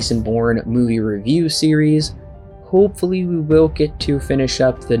our Jason Bourne movie review series. Hopefully we will get to finish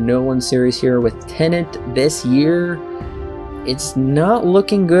up the Nolan series here with Tenet this year. It's not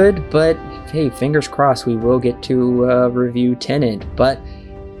looking good, but hey, fingers crossed we will get to review Tenet. But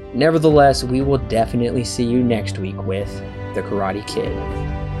nevertheless, we will definitely see you next week with The Karate Kid.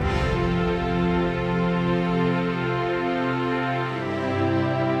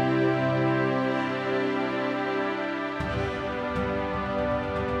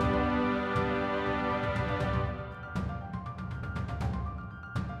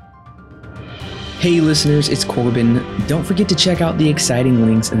 Hey listeners, it's Corbin. Don't forget to check out the exciting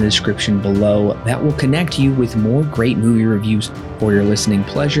links in the description below that will connect you with more great movie reviews for your listening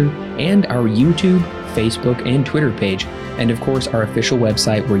pleasure, and our YouTube, Facebook, and Twitter page, and of course our official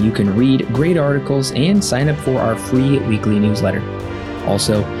website where you can read great articles and sign up for our free weekly newsletter.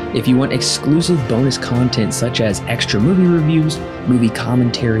 Also, if you want exclusive bonus content such as extra movie reviews, movie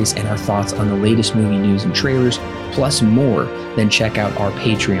commentaries, and our thoughts on the latest movie news and trailers, plus more, then check out our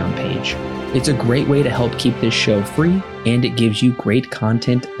Patreon page. It's a great way to help keep this show free, and it gives you great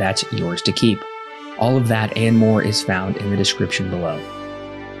content that's yours to keep. All of that and more is found in the description below.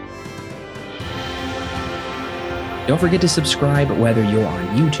 Don't forget to subscribe whether you're on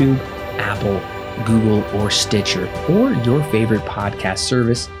YouTube, Apple, Google, or Stitcher, or your favorite podcast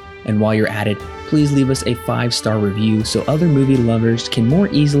service. And while you're at it, please leave us a 5-star review so other movie lovers can more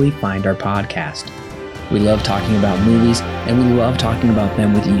easily find our podcast. We love talking about movies, and we love talking about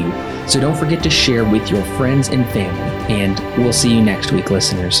them with you. So don't forget to share with your friends and family, and we'll see you next week,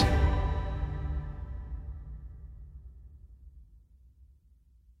 listeners.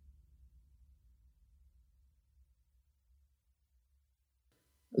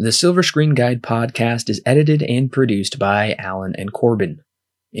 The Silver Screen Guide podcast is edited and produced by Alan and Corbin.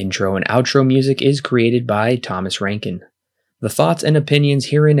 Intro and outro music is created by Thomas Rankin. The thoughts and opinions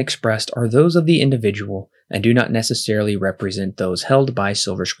herein expressed are those of the individual and do not necessarily represent those held by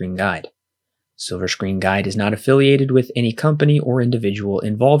Silver Screen Guide. Silver Screen Guide is not affiliated with any company or individual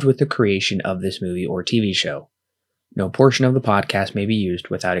involved with the creation of this movie or TV show. No portion of the podcast may be used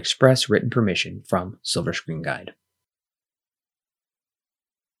without express written permission from Silver Screen Guide.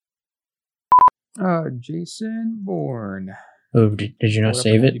 Jason Bourne. Oh, did you not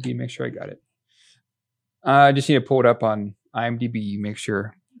save it? IMDb, make sure I got it. I just need to pull it up on IMDb, make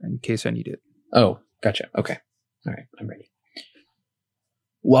sure in case I need it. Oh, gotcha. Okay. All right, I'm ready.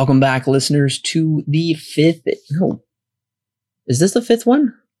 Welcome back, listeners, to the fifth. No. Is this the fifth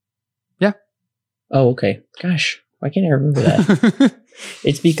one? Yeah. Oh, okay. Gosh, why can't I remember that?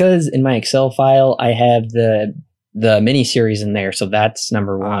 It's because in my Excel file, I have the miniseries in there, so that's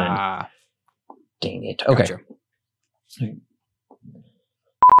number one. Dang it. Okay. Gotcha.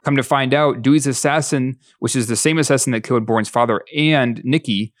 Come to find out, Dewey's assassin, which is the same assassin that killed Bourne's father and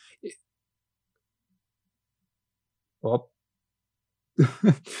Nikki. Well,